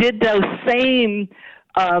when they did those same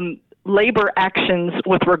labor actions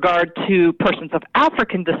with regard to persons of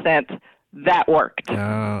African descent, that worked.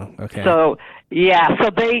 Oh, okay. So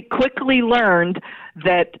they quickly learned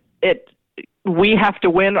that we have to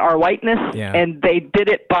win our whiteness, and they did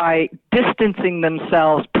it by distancing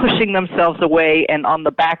themselves, pushing themselves away, and on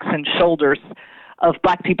the backs and shoulders of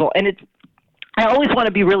black people. And I always want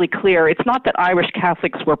to be really clear. It's not that Irish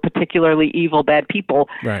Catholics were particularly evil, bad people.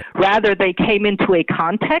 Right. Rather, they came into a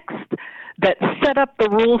context that set up the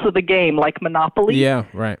rules of the game, like Monopoly. Yeah,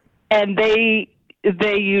 right. and they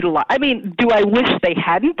utilize. I mean, do I wish they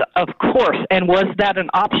hadn't? Of course. And was that an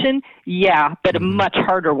option? Yeah, but a much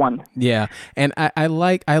harder one. Yeah, and I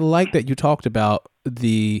like that you talked about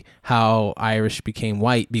how Irish became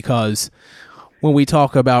white, because when we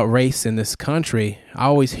talk about race in this country, I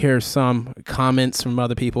always hear some comments from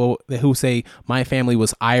other people who say, my family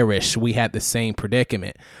was Irish, we had the same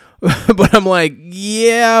predicament. But I'm like,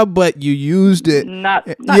 yeah, but you used it. Not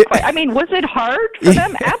quite. I mean, was it hard for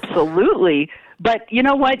them? Absolutely. But you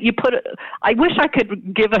know what? I wish I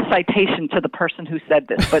could give a citation to the person who said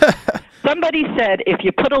this, but somebody said if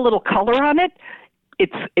you put a little color on it,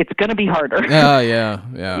 it's going to be harder. Yeah.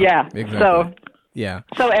 Exactly.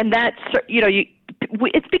 So, and that's,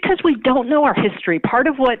 it's because we don't know our history. Part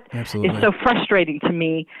of what Absolutely. is so frustrating to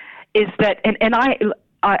me is that, and I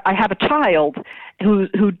have a child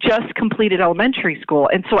who just completed elementary school,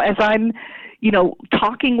 and so as I'm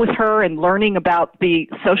talking with her and learning about the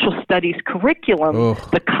social studies curriculum,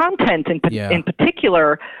 the content in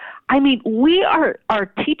particular, I mean, we are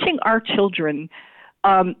teaching our children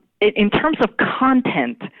in terms of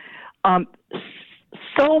content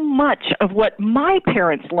so much of what my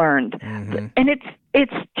parents learned, and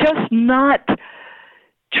it's just not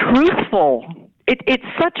truthful.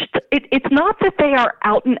 It's not that they are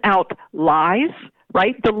out and out lies,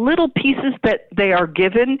 right? The little pieces that they are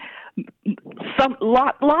given,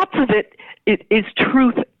 lots of it is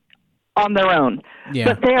truth on their own,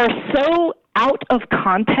 but they are so out of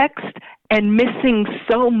context and missing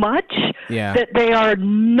so much that they are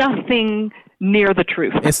nothing near the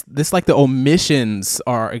truth. It's like the omissions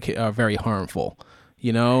are very harmful,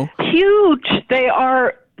 Huge. They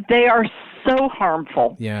are so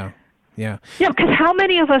harmful. Yeah. Because how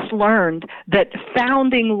many of us learned that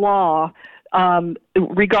founding law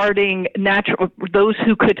regarding those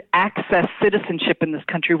who could access citizenship in this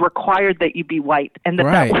country required that you be white, and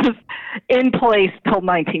that was in place till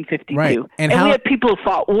 1952. Right. And we had people who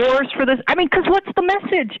fought wars for this. I mean, because what's the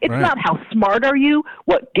message? It's not how smart are you,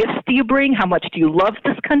 what gifts do you bring, how much do you love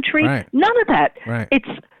this country? None of that. It's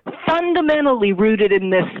fundamentally rooted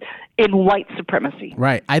in white supremacy.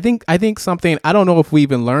 Right. I think something, I don't know if we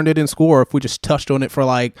even learned it in school or if we just touched on it for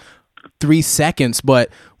like 3 seconds, but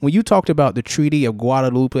when you talked about the Treaty of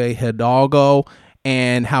Guadalupe Hidalgo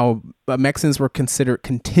and how Mexicans were considered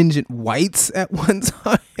contingent whites at one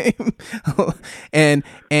time, and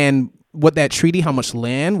what that treaty, how much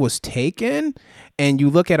land was taken, and you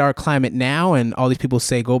look at our climate now and all these people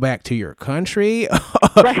say, go back to your country,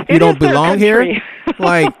 you don't belong here.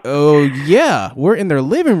 Like, oh yeah, we're in their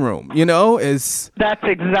living room, That's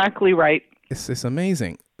exactly right. It's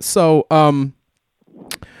amazing. So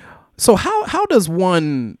how does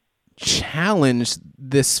one challenge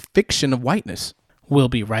this fiction of whiteness? We'll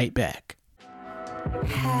be right back.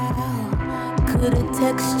 How could a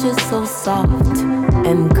texture so soft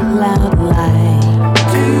and cloud-like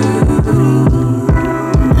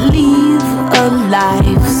leave a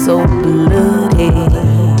life so bloody?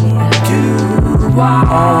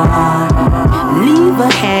 Leave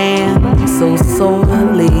a hand so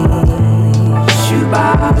sorely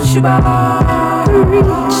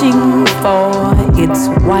reaching for its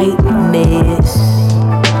whiteness.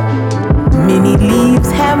 Many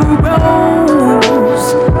leaves have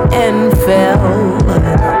rose and fell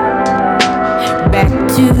back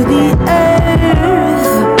to the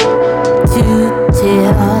earth to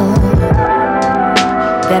tell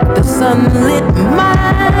that the sunlit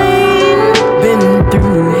mind been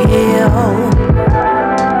through hell,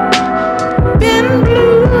 been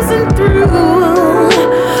bluesing through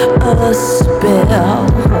a spell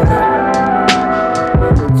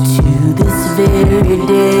to this very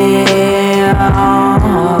day.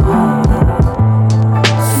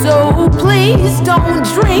 So please don't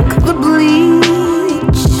drink the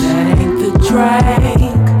bleach. That ain't the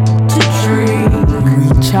drink to drink.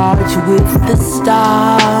 Recharge with the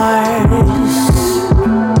stars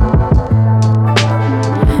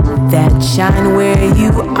that shine where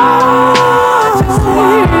you are.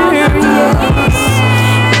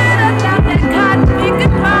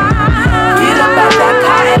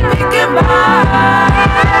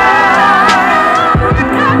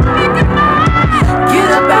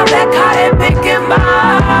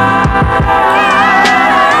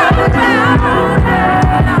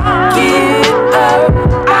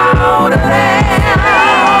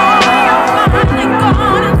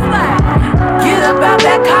 Get up out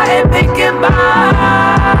that cotton picking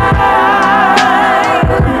bar.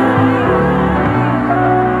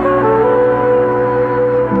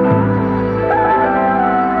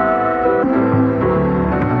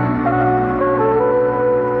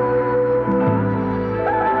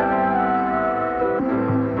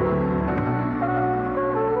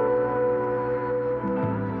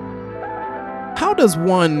 how does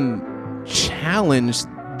one challenge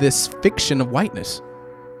this fiction of whiteness?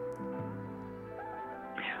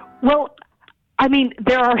 Well, I mean,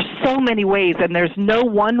 there are so many ways, and there's no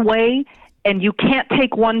one way, and you can't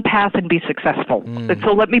take one path and be successful.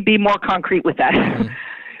 So let me be more concrete with that.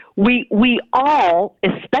 We all,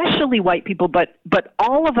 especially white people, but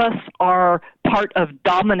all of us are part of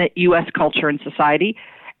dominant U.S. culture and society.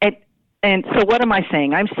 And so what am I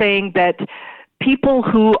saying? I'm saying that people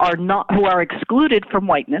who are excluded from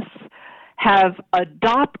whiteness have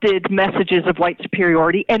adopted messages of white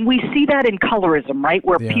superiority, and we see that in colorism, right?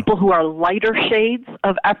 Where people who are lighter shades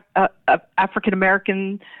of African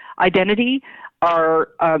American identity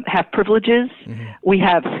have privileges. We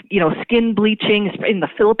have, skin bleaching in the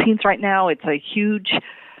Philippines right now. It's a huge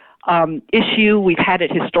issue. We've had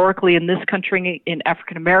it historically in this country in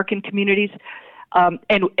African American communities, and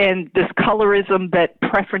this colorism that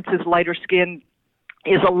preferences lighter skin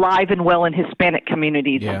is alive and well in Hispanic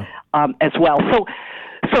communities as well.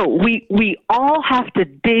 So we all have to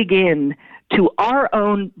dig in to our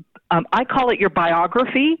own, I call it your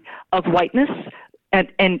biography of whiteness,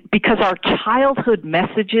 and because our childhood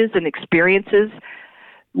messages and experiences,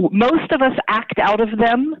 most of us act out of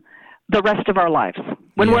them the rest of our lives.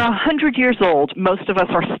 When we're 100 years old, most of us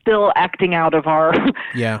are still acting out of our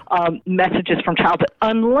messages from childhood,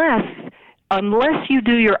 unless you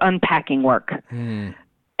do your unpacking work.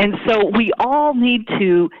 And so we all need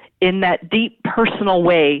to, in that deep personal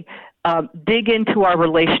way, dig into our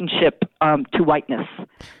relationship to whiteness.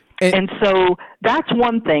 And so that's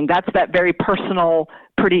one thing. That's that very personal,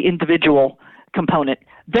 pretty individual component.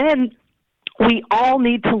 Then we all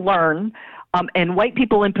need to learn, and white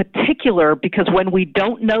people in particular, because when we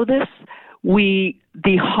don't know this,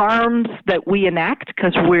 the harms that we enact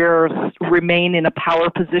because we remain in a power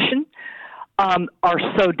position are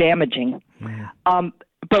so damaging.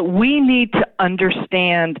 But we need to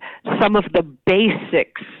understand some of the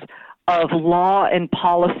basics of law and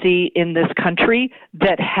policy in this country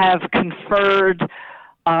that have conferred,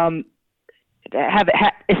 have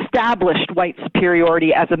established white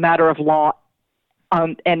superiority as a matter of law,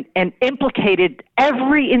 and implicated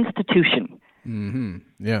every institution.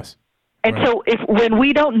 Yes. And so when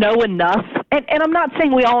we don't know enough, and I'm not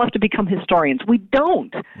saying we all have to become historians, we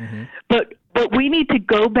don't, but we need to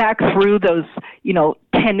go back through those,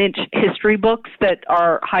 10-inch history books that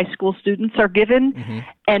our high school students are given,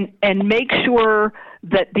 and make sure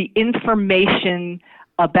that the information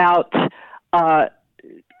about law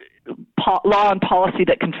and policy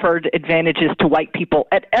that conferred advantages to white people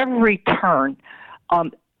at every turn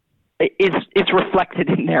is reflected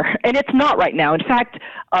in there. And it's not right now. In fact,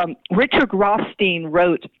 Richard Rothstein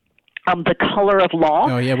wrote The Color of Law.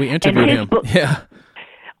 Oh, yeah, we interviewed him.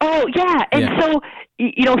 Oh, yeah. And so,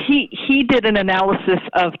 he did an analysis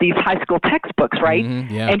of these high school textbooks, right?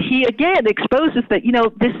 And he, again, exposes that,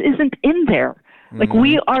 this isn't in there. Like,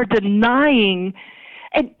 we are denying.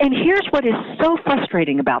 And here's what is so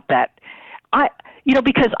frustrating about that.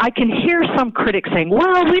 Because I can hear some critics saying,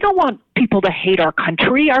 well, we don't want people to hate our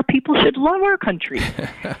country. Our people should love our country.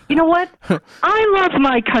 You know what? I love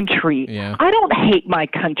my country. I don't hate my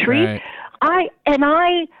country. Right.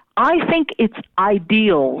 I think its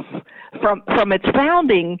ideals from its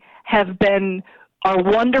founding are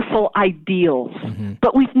wonderful ideals,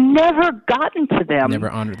 but we've never gotten to them.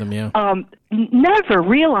 Never honored them, never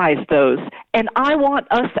realized those. And I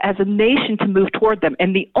want us as a nation to move toward them.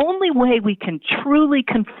 And the only way we can truly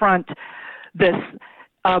confront this,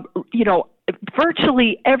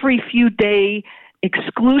 virtually every few day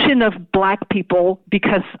exclusion of black people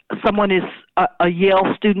because someone is a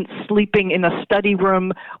Yale student sleeping in a study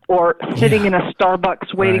room or sitting in a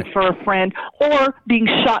Starbucks waiting for a friend or being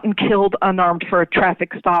shot and killed unarmed for a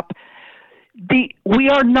traffic stop. We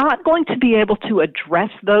are not going to be able to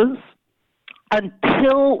address those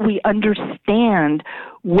until we understand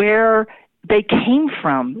where they came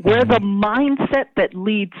from, where the mindset that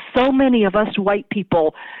leads so many of us white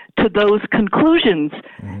people to those conclusions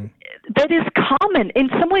that is common. In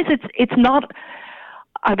some ways, it's not.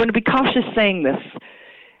 I'm going to be cautious saying this.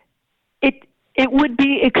 It would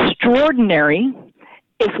be extraordinary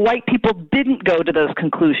if white people didn't go to those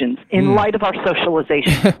conclusions in light of our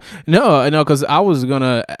socialization. No, because I was going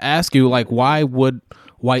to ask you, why would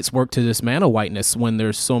whites work to dismantle whiteness when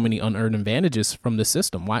there's so many unearned advantages from the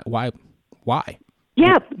system? Why?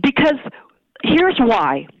 Yeah, because here's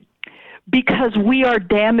why. Because we are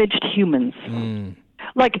damaged humans.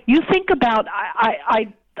 Like, you think about,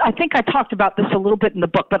 I think I talked about this a little bit in the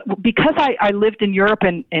book, but because I lived in Europe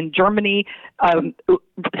and Germany, I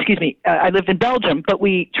lived in Belgium, but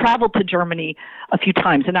we traveled to Germany a few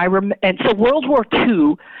times. And so World War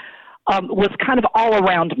II was kind of all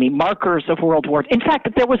around me, markers of World War. In fact,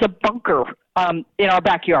 there was a bunker in our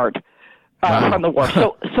backyard from the war.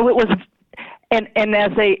 So it was, and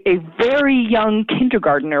as a very young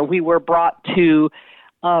kindergartner, we were brought to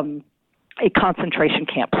a concentration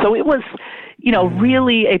camp. So it was,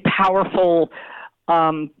 really a powerful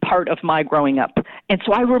part of my growing up. And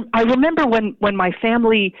so I remember when my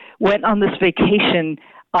family went on this vacation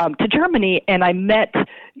to Germany, and I met,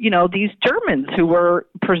 these Germans who were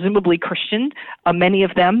presumably Christian, many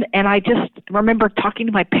of them, and I just remember talking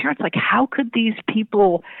to my parents, like, how could these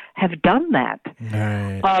people have done that?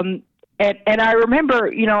 Right. And I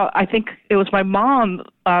remember, I think it was my mom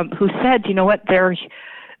who said, you know what,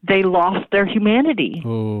 they lost their humanity.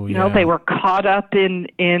 Ooh, They were caught up in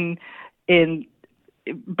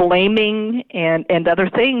blaming and other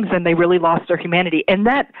things, and they really lost their humanity. And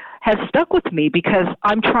that has stuck with me because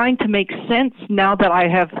I'm trying to make sense now that I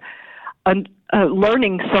have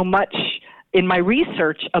learning so much in my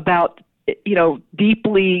research about,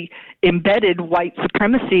 deeply embedded white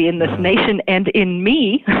supremacy in this nation and in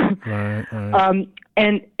me. Right.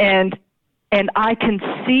 And I can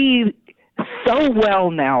see so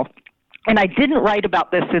well now, and I didn't write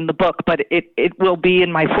about this in the book, but it will be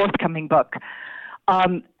in my forthcoming book,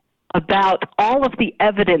 about all of the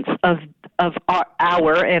evidence of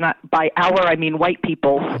our, and by our I mean white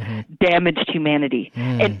people's, damaged humanity.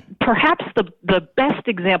 And perhaps the best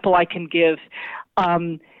example I can give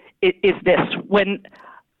is this. When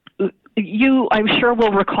you, I'm sure,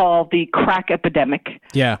 will recall the crack epidemic.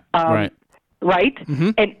 Yeah, right. Right?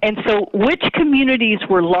 Mm-hmm. And so which communities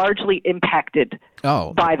were largely impacted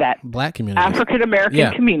by that? Black communities. African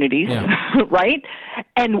American communities, right?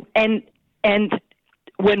 And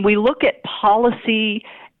when we look at policy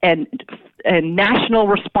and national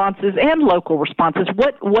responses and local responses,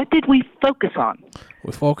 what did we focus on?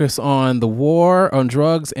 We focus on the war on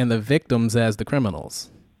drugs and the victims as the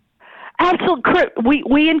criminals. Absolutely.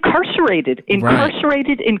 We incarcerated.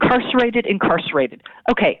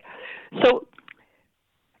 Okay. So,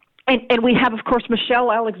 and we have, of course,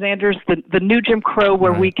 Michelle Alexander's The New Jim Crow,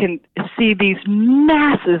 where we can see these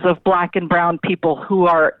masses of black and brown people who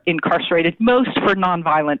are incarcerated, most for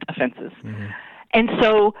nonviolent offenses. And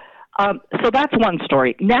so that's one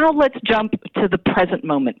story. Now let's jump to the present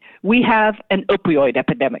moment. We have an opioid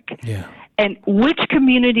epidemic. Yeah. And which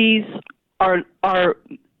communities are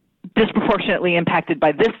disproportionately impacted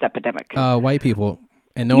by this epidemic? White people.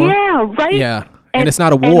 And no one. Yeah, right? Yeah. And it's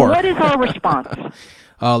not a war. And what is our response?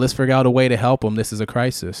 Let's figure out a way to help them. This is a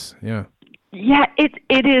crisis. Yeah. Yeah, it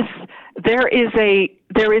is. There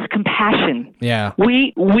is compassion. Yeah.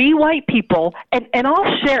 We white people, and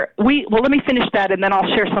I'll share. Let me finish that, and then I'll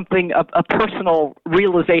share something, a personal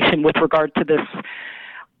realization with regard to this.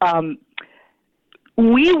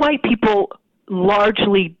 We white people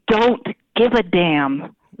largely don't give a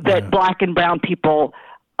damn that black and brown people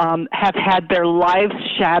have had their lives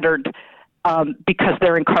shattered because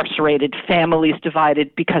they're incarcerated, families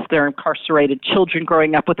divided because they're incarcerated, children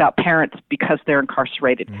growing up without parents because they're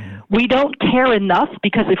incarcerated. We don't care enough,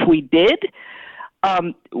 because if we did,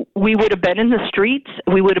 we would have been in the streets,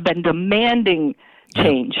 we would have been demanding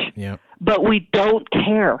change, but we don't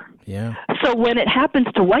care. So when it happens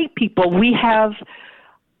to white people, we have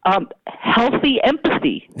healthy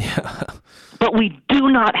empathy, but we do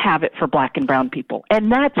not have it for black and brown people.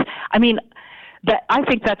 And that's, I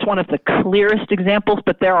think that's one of the clearest examples,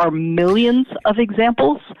 but there are millions of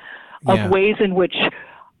examples of ways in which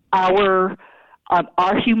our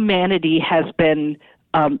humanity has been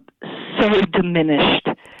so diminished,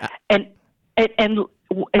 and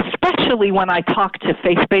especially when I talk to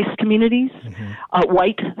faith-based communities,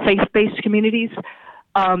 white faith-based communities,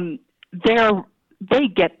 they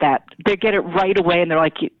get that. They get it right away, and they're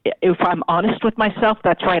like, if I'm honest with myself,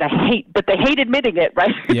 that's right. But they hate admitting it,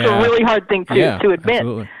 right? It's a really hard thing to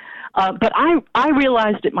admit. But I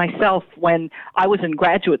realized it myself when I was in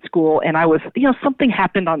graduate school, and I was, something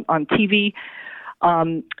happened on TV.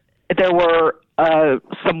 There were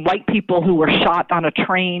some white people who were shot on a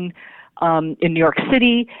train in New York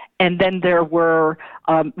City, and then there were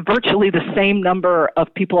virtually the same number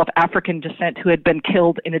of people of African descent who had been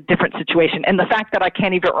killed in a different situation. And the fact that I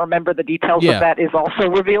can't even remember the details of that is also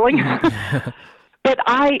revealing. But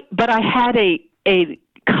I had a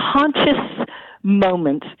conscious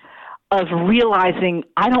moment of realizing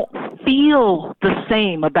I don't feel the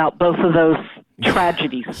same about both of those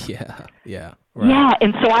tragedies. Yeah,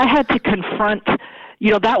 and so I had to confront.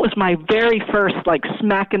 That was my very first,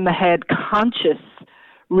 smack in the head, conscious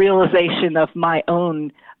realization of my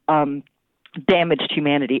own damaged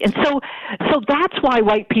humanity. And so that's why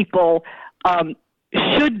white people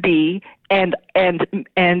should be and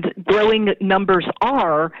growing numbers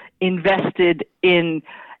are invested in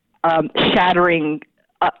shattering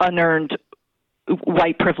unearned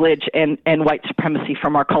white privilege and white supremacy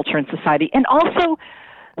from our culture and society. And also,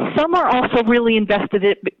 some are also really invested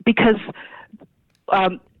in it because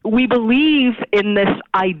we believe in this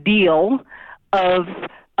ideal of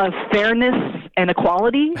fairness and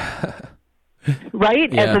equality,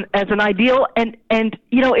 right? Yeah. As an ideal, and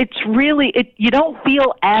it's really you don't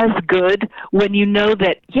feel as good when you know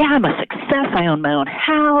that I'm a success. I own my own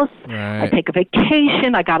house. Right. I take a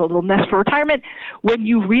vacation. I got a little nest for retirement. When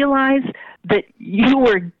you realize that you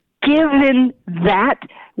were given that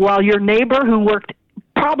while your neighbor who worked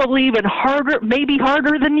probably even harder, maybe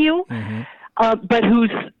harder than you, but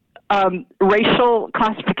whose racial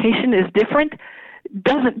classification is different,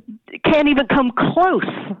 can't even come close.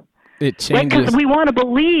 It changes. Because we want to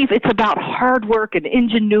believe it's about hard work and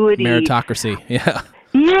ingenuity. Meritocracy, yeah.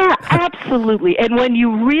 Yeah, absolutely. And when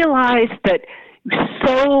you realize that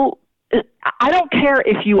I don't care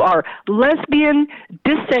if you are lesbian,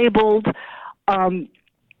 disabled,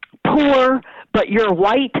 poor, but you're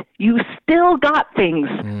white, you still got things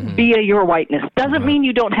via your whiteness. Doesn't mean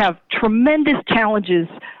you don't have tremendous challenges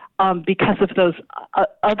because of those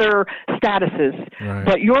other statuses. Right.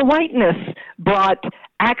 But your whiteness brought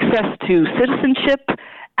access to citizenship,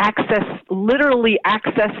 literally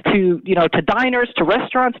access to diners, to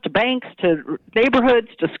restaurants, to banks, to neighborhoods,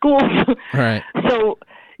 to schools. Right. So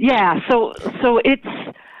it's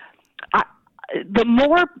the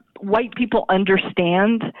more white people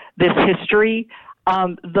understand this history,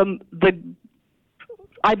 I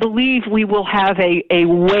believe we will have a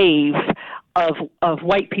wave of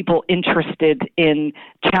white people interested in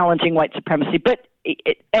challenging white supremacy. But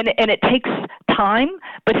it takes time.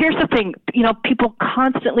 But here's the thing: people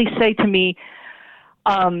constantly say to me,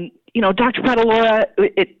 Dr. Battalora,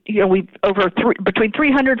 we've between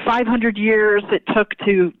 300, 500 years it took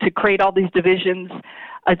to create all these divisions.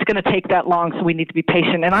 It's going to take that long, so we need to be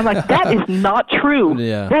patient. And I'm like, that is not true.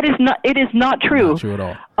 Yeah. It is not true. Not true at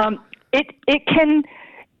all. It can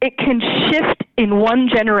shift in one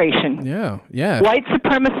generation. Yeah. White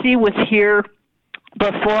supremacy was here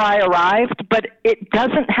before I arrived, but it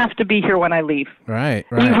doesn't have to be here when I leave. Right.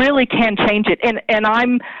 We really can change it. And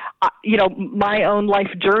I'm, my own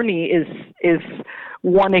life journey is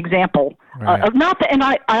one example of not that. And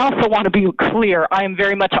I also want to be clear. I am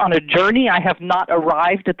very much on a journey. I have not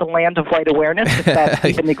arrived at the land of white awareness, if that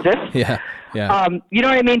even exists. Yeah. You know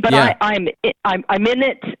what I mean? But yeah. I'm in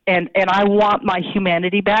it, and I want my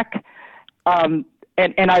humanity back. And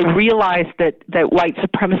I realize that white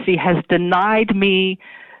supremacy has denied me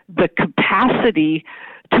the capacity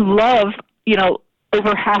to love,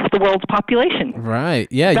 over half the world's population. Right.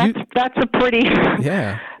 Yeah. That's a pretty.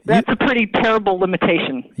 Yeah. That's a pretty terrible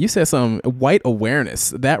limitation. You said some white awareness.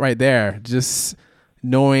 That right there, just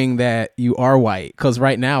knowing that you are white, because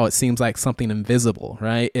right now it seems like something invisible,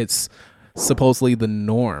 right? It's supposedly the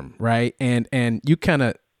norm, right? And you kind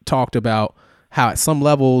of talked about how at some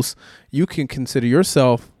levels you can consider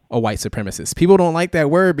yourself a white supremacist. People don't like that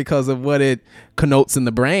word because of what it connotes in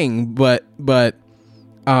the brain, but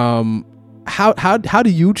how do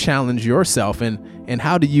you challenge yourself, and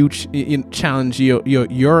how do you challenge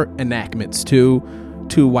your enactments to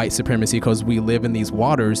white supremacy, because we live in these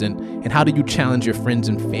waters, and how do you challenge your friends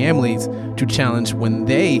and families to challenge when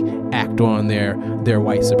they act on their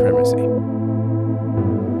white supremacy?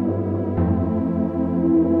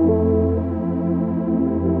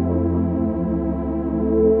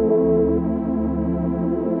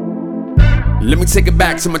 Let me take it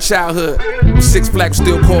back to my childhood. Six Flags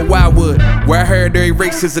still called Wildwood, where I heard every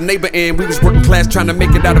race is a neighbor, and we was working class trying to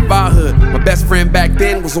make it out of our hood. My best friend back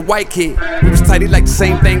then was a white kid. We was tight, he liked the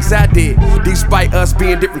same things I did. Despite us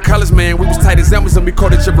being different colors, man, we was tight as Elmas, and we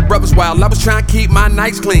called each other brothers while I was trying to keep my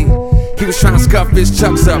nights clean. He was trying to scuff his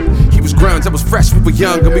chucks up. He was grunge, I was fresh, we were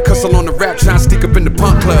young, and we cussed on the rap, trying to sneak up in the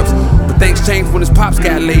punk clubs. But things changed when his pops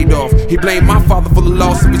got laid off. He blamed my father for the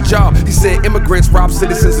loss of his job. He said immigrants rob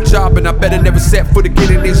citizens of job, and I better never set foot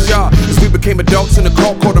again in his yard. As we became adults in a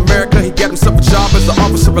cult called America, he got himself a job as an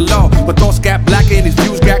officer of law. My thoughts got blacker and his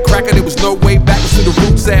views got cracker. There was no way back to the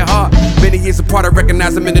roots at heart. Many years apart, I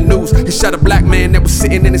recognized him in the news. He shot a black man that was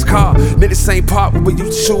sitting in his car. Near the same park where we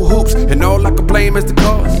used to shoot hoops, and all I could blame is the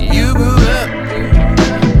cause. You grew up,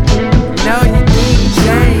 now you didn't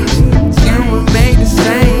change. You were made the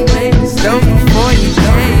same, though before you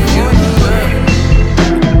came. You grew up,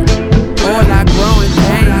 all I grow in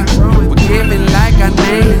pain. We're giving like our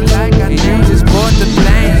name, and you just bought the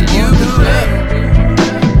blame. You grew up,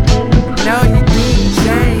 now you didn't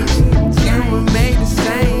change. You were made the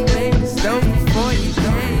same, though before you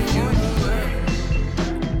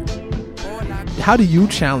how do you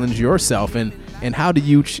challenge yourself, and how do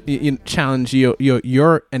you challenge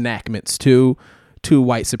your enactments to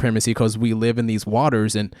white supremacy, because we live in these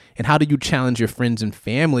waters, and how do you challenge your friends and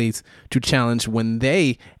families to challenge when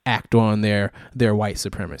they act on their white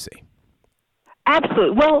supremacy?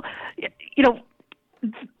 Absolutely. Well,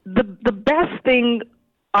 the best thing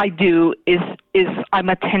I do is I'm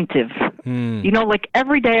attentive. Like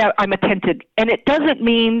every day I'm attentive, and it doesn't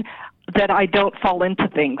mean that I don't fall into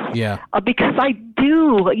things. Yeah. Because I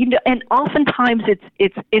do. And oftentimes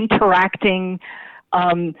it's interacting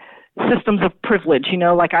systems of privilege.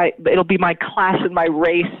 It'll be my class and my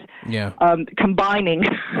race. Yeah. Combining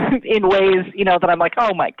in ways, that I'm like,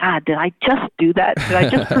 oh my God, did I just do that? Did I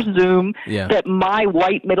just presume that my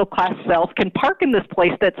white middle class self can park in this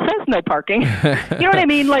place that says no parking? You know what I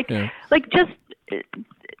mean? Just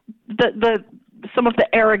the some of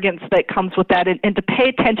the arrogance that comes with that, and to pay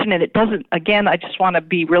attention. And it doesn't. Again, I just want to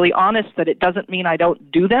be really honest that it doesn't mean I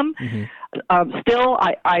don't do them. Still,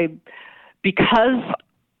 because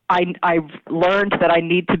I've learned that I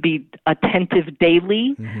need to be attentive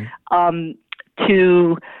daily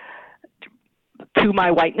to my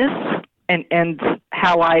whiteness and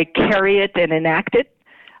how I carry it and enact it.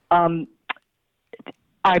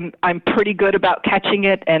 I'm pretty good about catching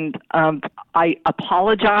it, and I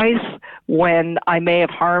apologize when I may have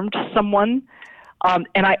harmed someone.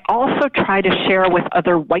 And I also try to share with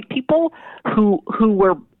other white people who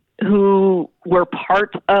were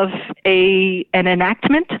part of an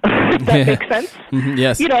enactment, if that makes sense.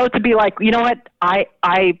 Yes. To be like, you know what,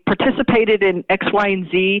 I participated in X, Y, and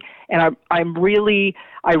Z, and I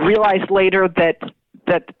realized later that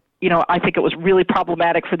I think it was really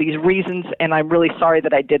problematic for these reasons, and I'm really sorry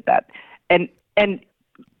that I did that. And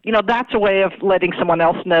that's a way of letting someone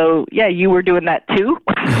else know, yeah, you were doing that too.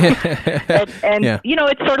 and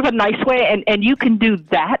it's sort of a nice way, and you can do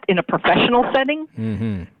that in a professional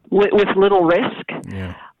setting with little risk.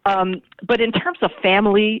 Yeah. But in terms of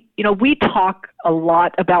family, we talk a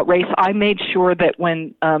lot about race. I made sure that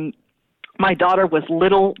when my daughter was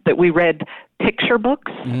little, that we read picture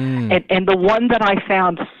books. And the one that I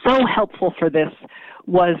found so helpful for this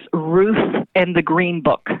was Ruth and the Green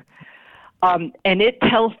Book. And it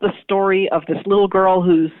tells the story of this little girl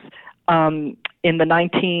who's in the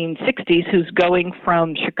 1960s, who's going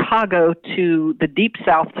from Chicago to the Deep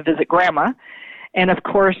South to visit Grandma. And of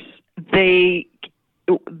course,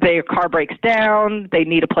 their car breaks down, they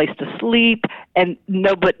need a place to sleep, and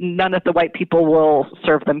none of the white people will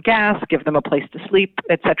serve them gas, give them a place to sleep,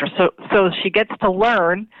 etc. So she gets to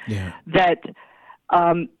learn that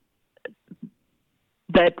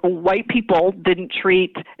white people didn't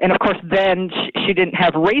treat, and of course then she didn't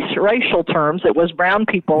have racial terms. It was brown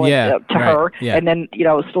people to her, and then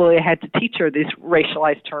slowly I had to teach her these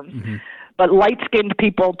racialized terms. But light-skinned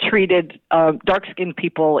people treated dark-skinned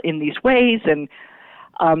people in these ways, and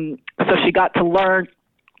so she got to learn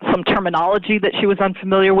some terminology that she was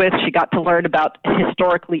unfamiliar with. She got to learn about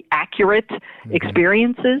historically accurate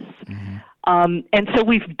experiences. And so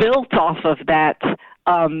we've built off of that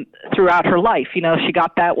throughout her life. She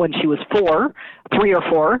got that when she was 3 or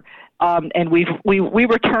 4, and we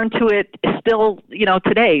return to it still,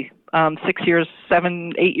 today, 6 years,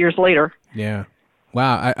 7, 8 years later. Yeah.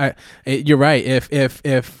 Wow, you're right.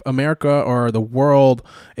 If America or the world,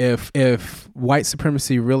 if white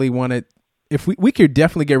supremacy really wanted, if we could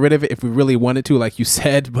definitely get rid of it if we really wanted to, like you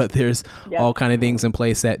said, but there's all kind of things in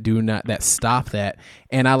place that stop that.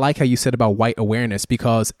 And I like how you said about white awareness,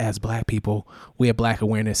 because as Black people, we have Black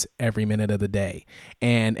awareness every minute of the day,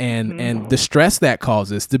 and the stress that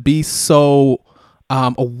causes to be so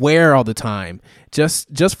aware all the time,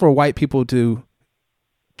 just for white people to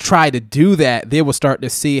try to do that, they will start to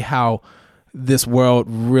see how this world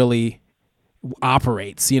really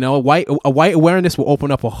operates. A white awareness will open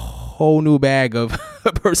up a whole new bag of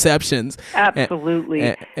perceptions.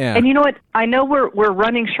 Absolutely. And you know what? I know we're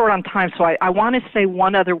running short on time, so I want to say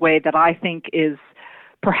one other way that I think is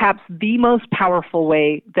perhaps the most powerful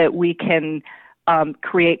way that we can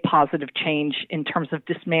create positive change in terms of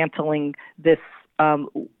dismantling this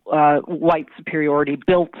white superiority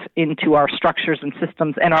built into our structures and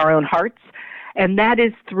systems and our own hearts, and that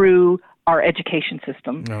is through our education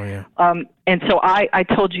system. Oh, yeah. And so I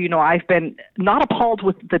told you, I've been not appalled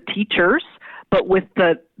with the teachers, but with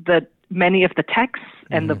the many of the texts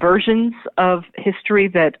and the versions of history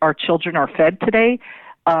that our children are fed today,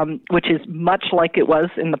 which is much like it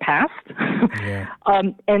was in the past. Yeah.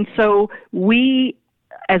 And so we,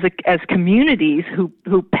 as communities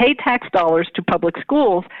who pay tax dollars to public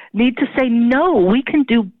schools, need to say, no, we can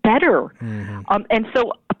do better. And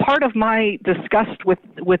so part of my disgust with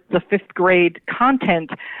the 5th grade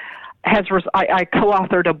content, I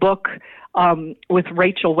co-authored a book with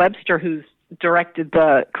Rachel Webster, who's directed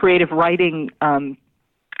the creative writing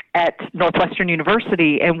at Northwestern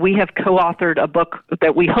University, and we have co-authored a book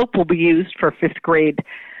that we hope will be used for fifth grade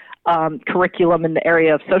curriculum in the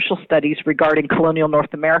area of social studies regarding colonial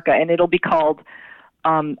North America, and it'll be called,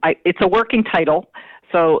 it's a working title,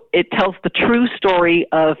 so it tells the true story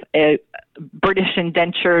of a British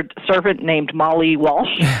indentured servant named Molly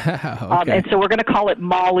Walsh. Okay. And so we're going to call it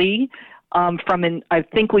Molly, I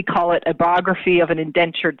think we call it a biography of an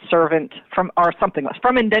indentured servant from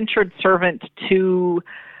indentured servant to,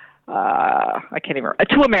 I can't even remember,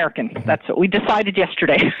 to American. That's what we decided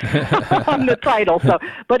yesterday on the title. So,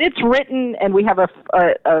 but it's written, and we have a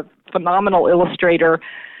phenomenal illustrator,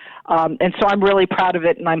 and so I'm really proud of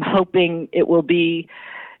it, and I'm hoping it will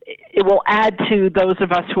add to those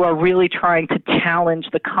of us who are really trying to challenge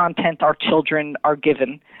the content our children are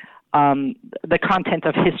given, the content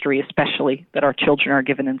of history especially that our children are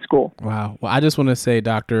given in school. Wow. Well, I just want to say,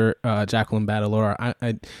 Dr. Jacqueline Battalora,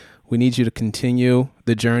 we need you to continue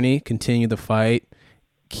the journey, continue the fight,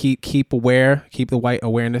 keep aware, keep the white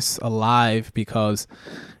awareness alive, because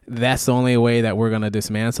that's the only way that we're going to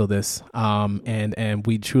dismantle this. And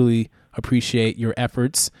we truly appreciate your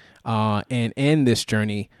efforts and in this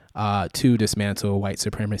journey to dismantle white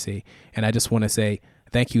supremacy. And I just want to say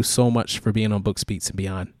thank you so much for being on Book Speaks and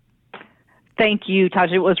Beyond. Thank you,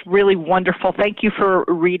 Taj. It was really wonderful. Thank you for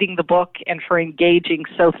reading the book and for engaging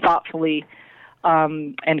so thoughtfully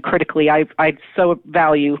and critically. I so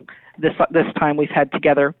value this time we've had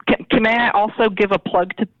together. Can I also give a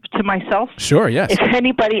plug to myself? Sure, yes. If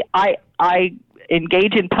anybody, I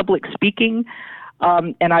engage in public speaking,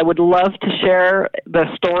 and I would love to share the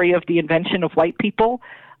story of the invention of white people.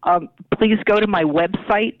 Please go to my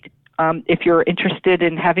website if you're interested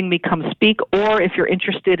in having me come speak, or if you're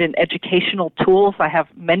interested in educational tools. I have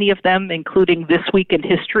many of them, including This Week in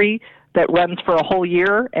History, that runs for a whole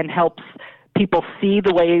year and helps people see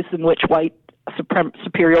the ways in which white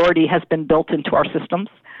superiority has been built into our systems.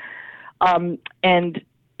 And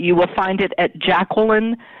you will find it at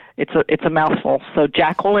Jacqueline, it's a mouthful, so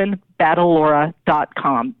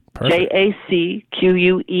JacquelineBattalora.com.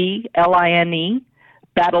 JACQUELINE,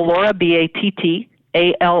 Battalora,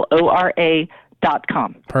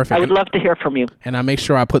 BATTALORA.com. Perfect. I would love to hear from you. And I'll make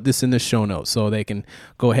sure I put this in the show notes so they can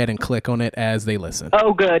go ahead and click on it as they listen.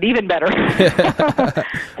 Oh, good. Even better.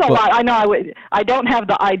 I know I don't have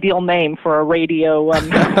the ideal name for a radio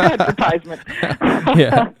advertisement.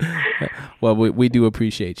 Yeah. Well, we do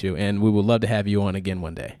appreciate you, and we would love to have you on again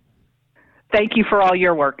one day. Thank you for all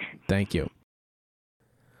your work. Thank you.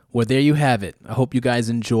 Well, there you have it. I hope you guys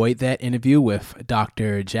enjoyed that interview with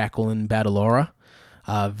Dr. Jacqueline Battalora.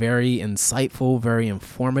 Very insightful, very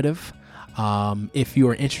informative. If you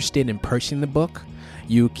are interested in purchasing the book,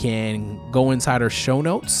 you can go inside our show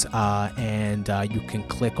notes and you can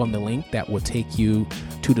click on the link that will take you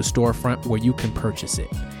to the storefront where you can purchase it.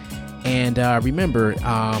 And remember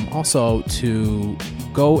also to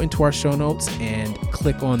go into our show notes and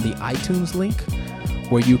click on the iTunes link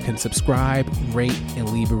where you can subscribe, rate,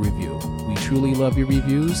 and leave a review. We truly love your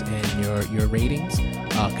reviews and your ratings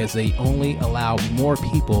because they only allow more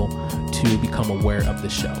people to become aware of the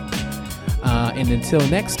show. And until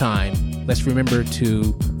next time, let's remember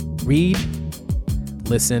to read,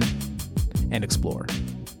 listen, and explore.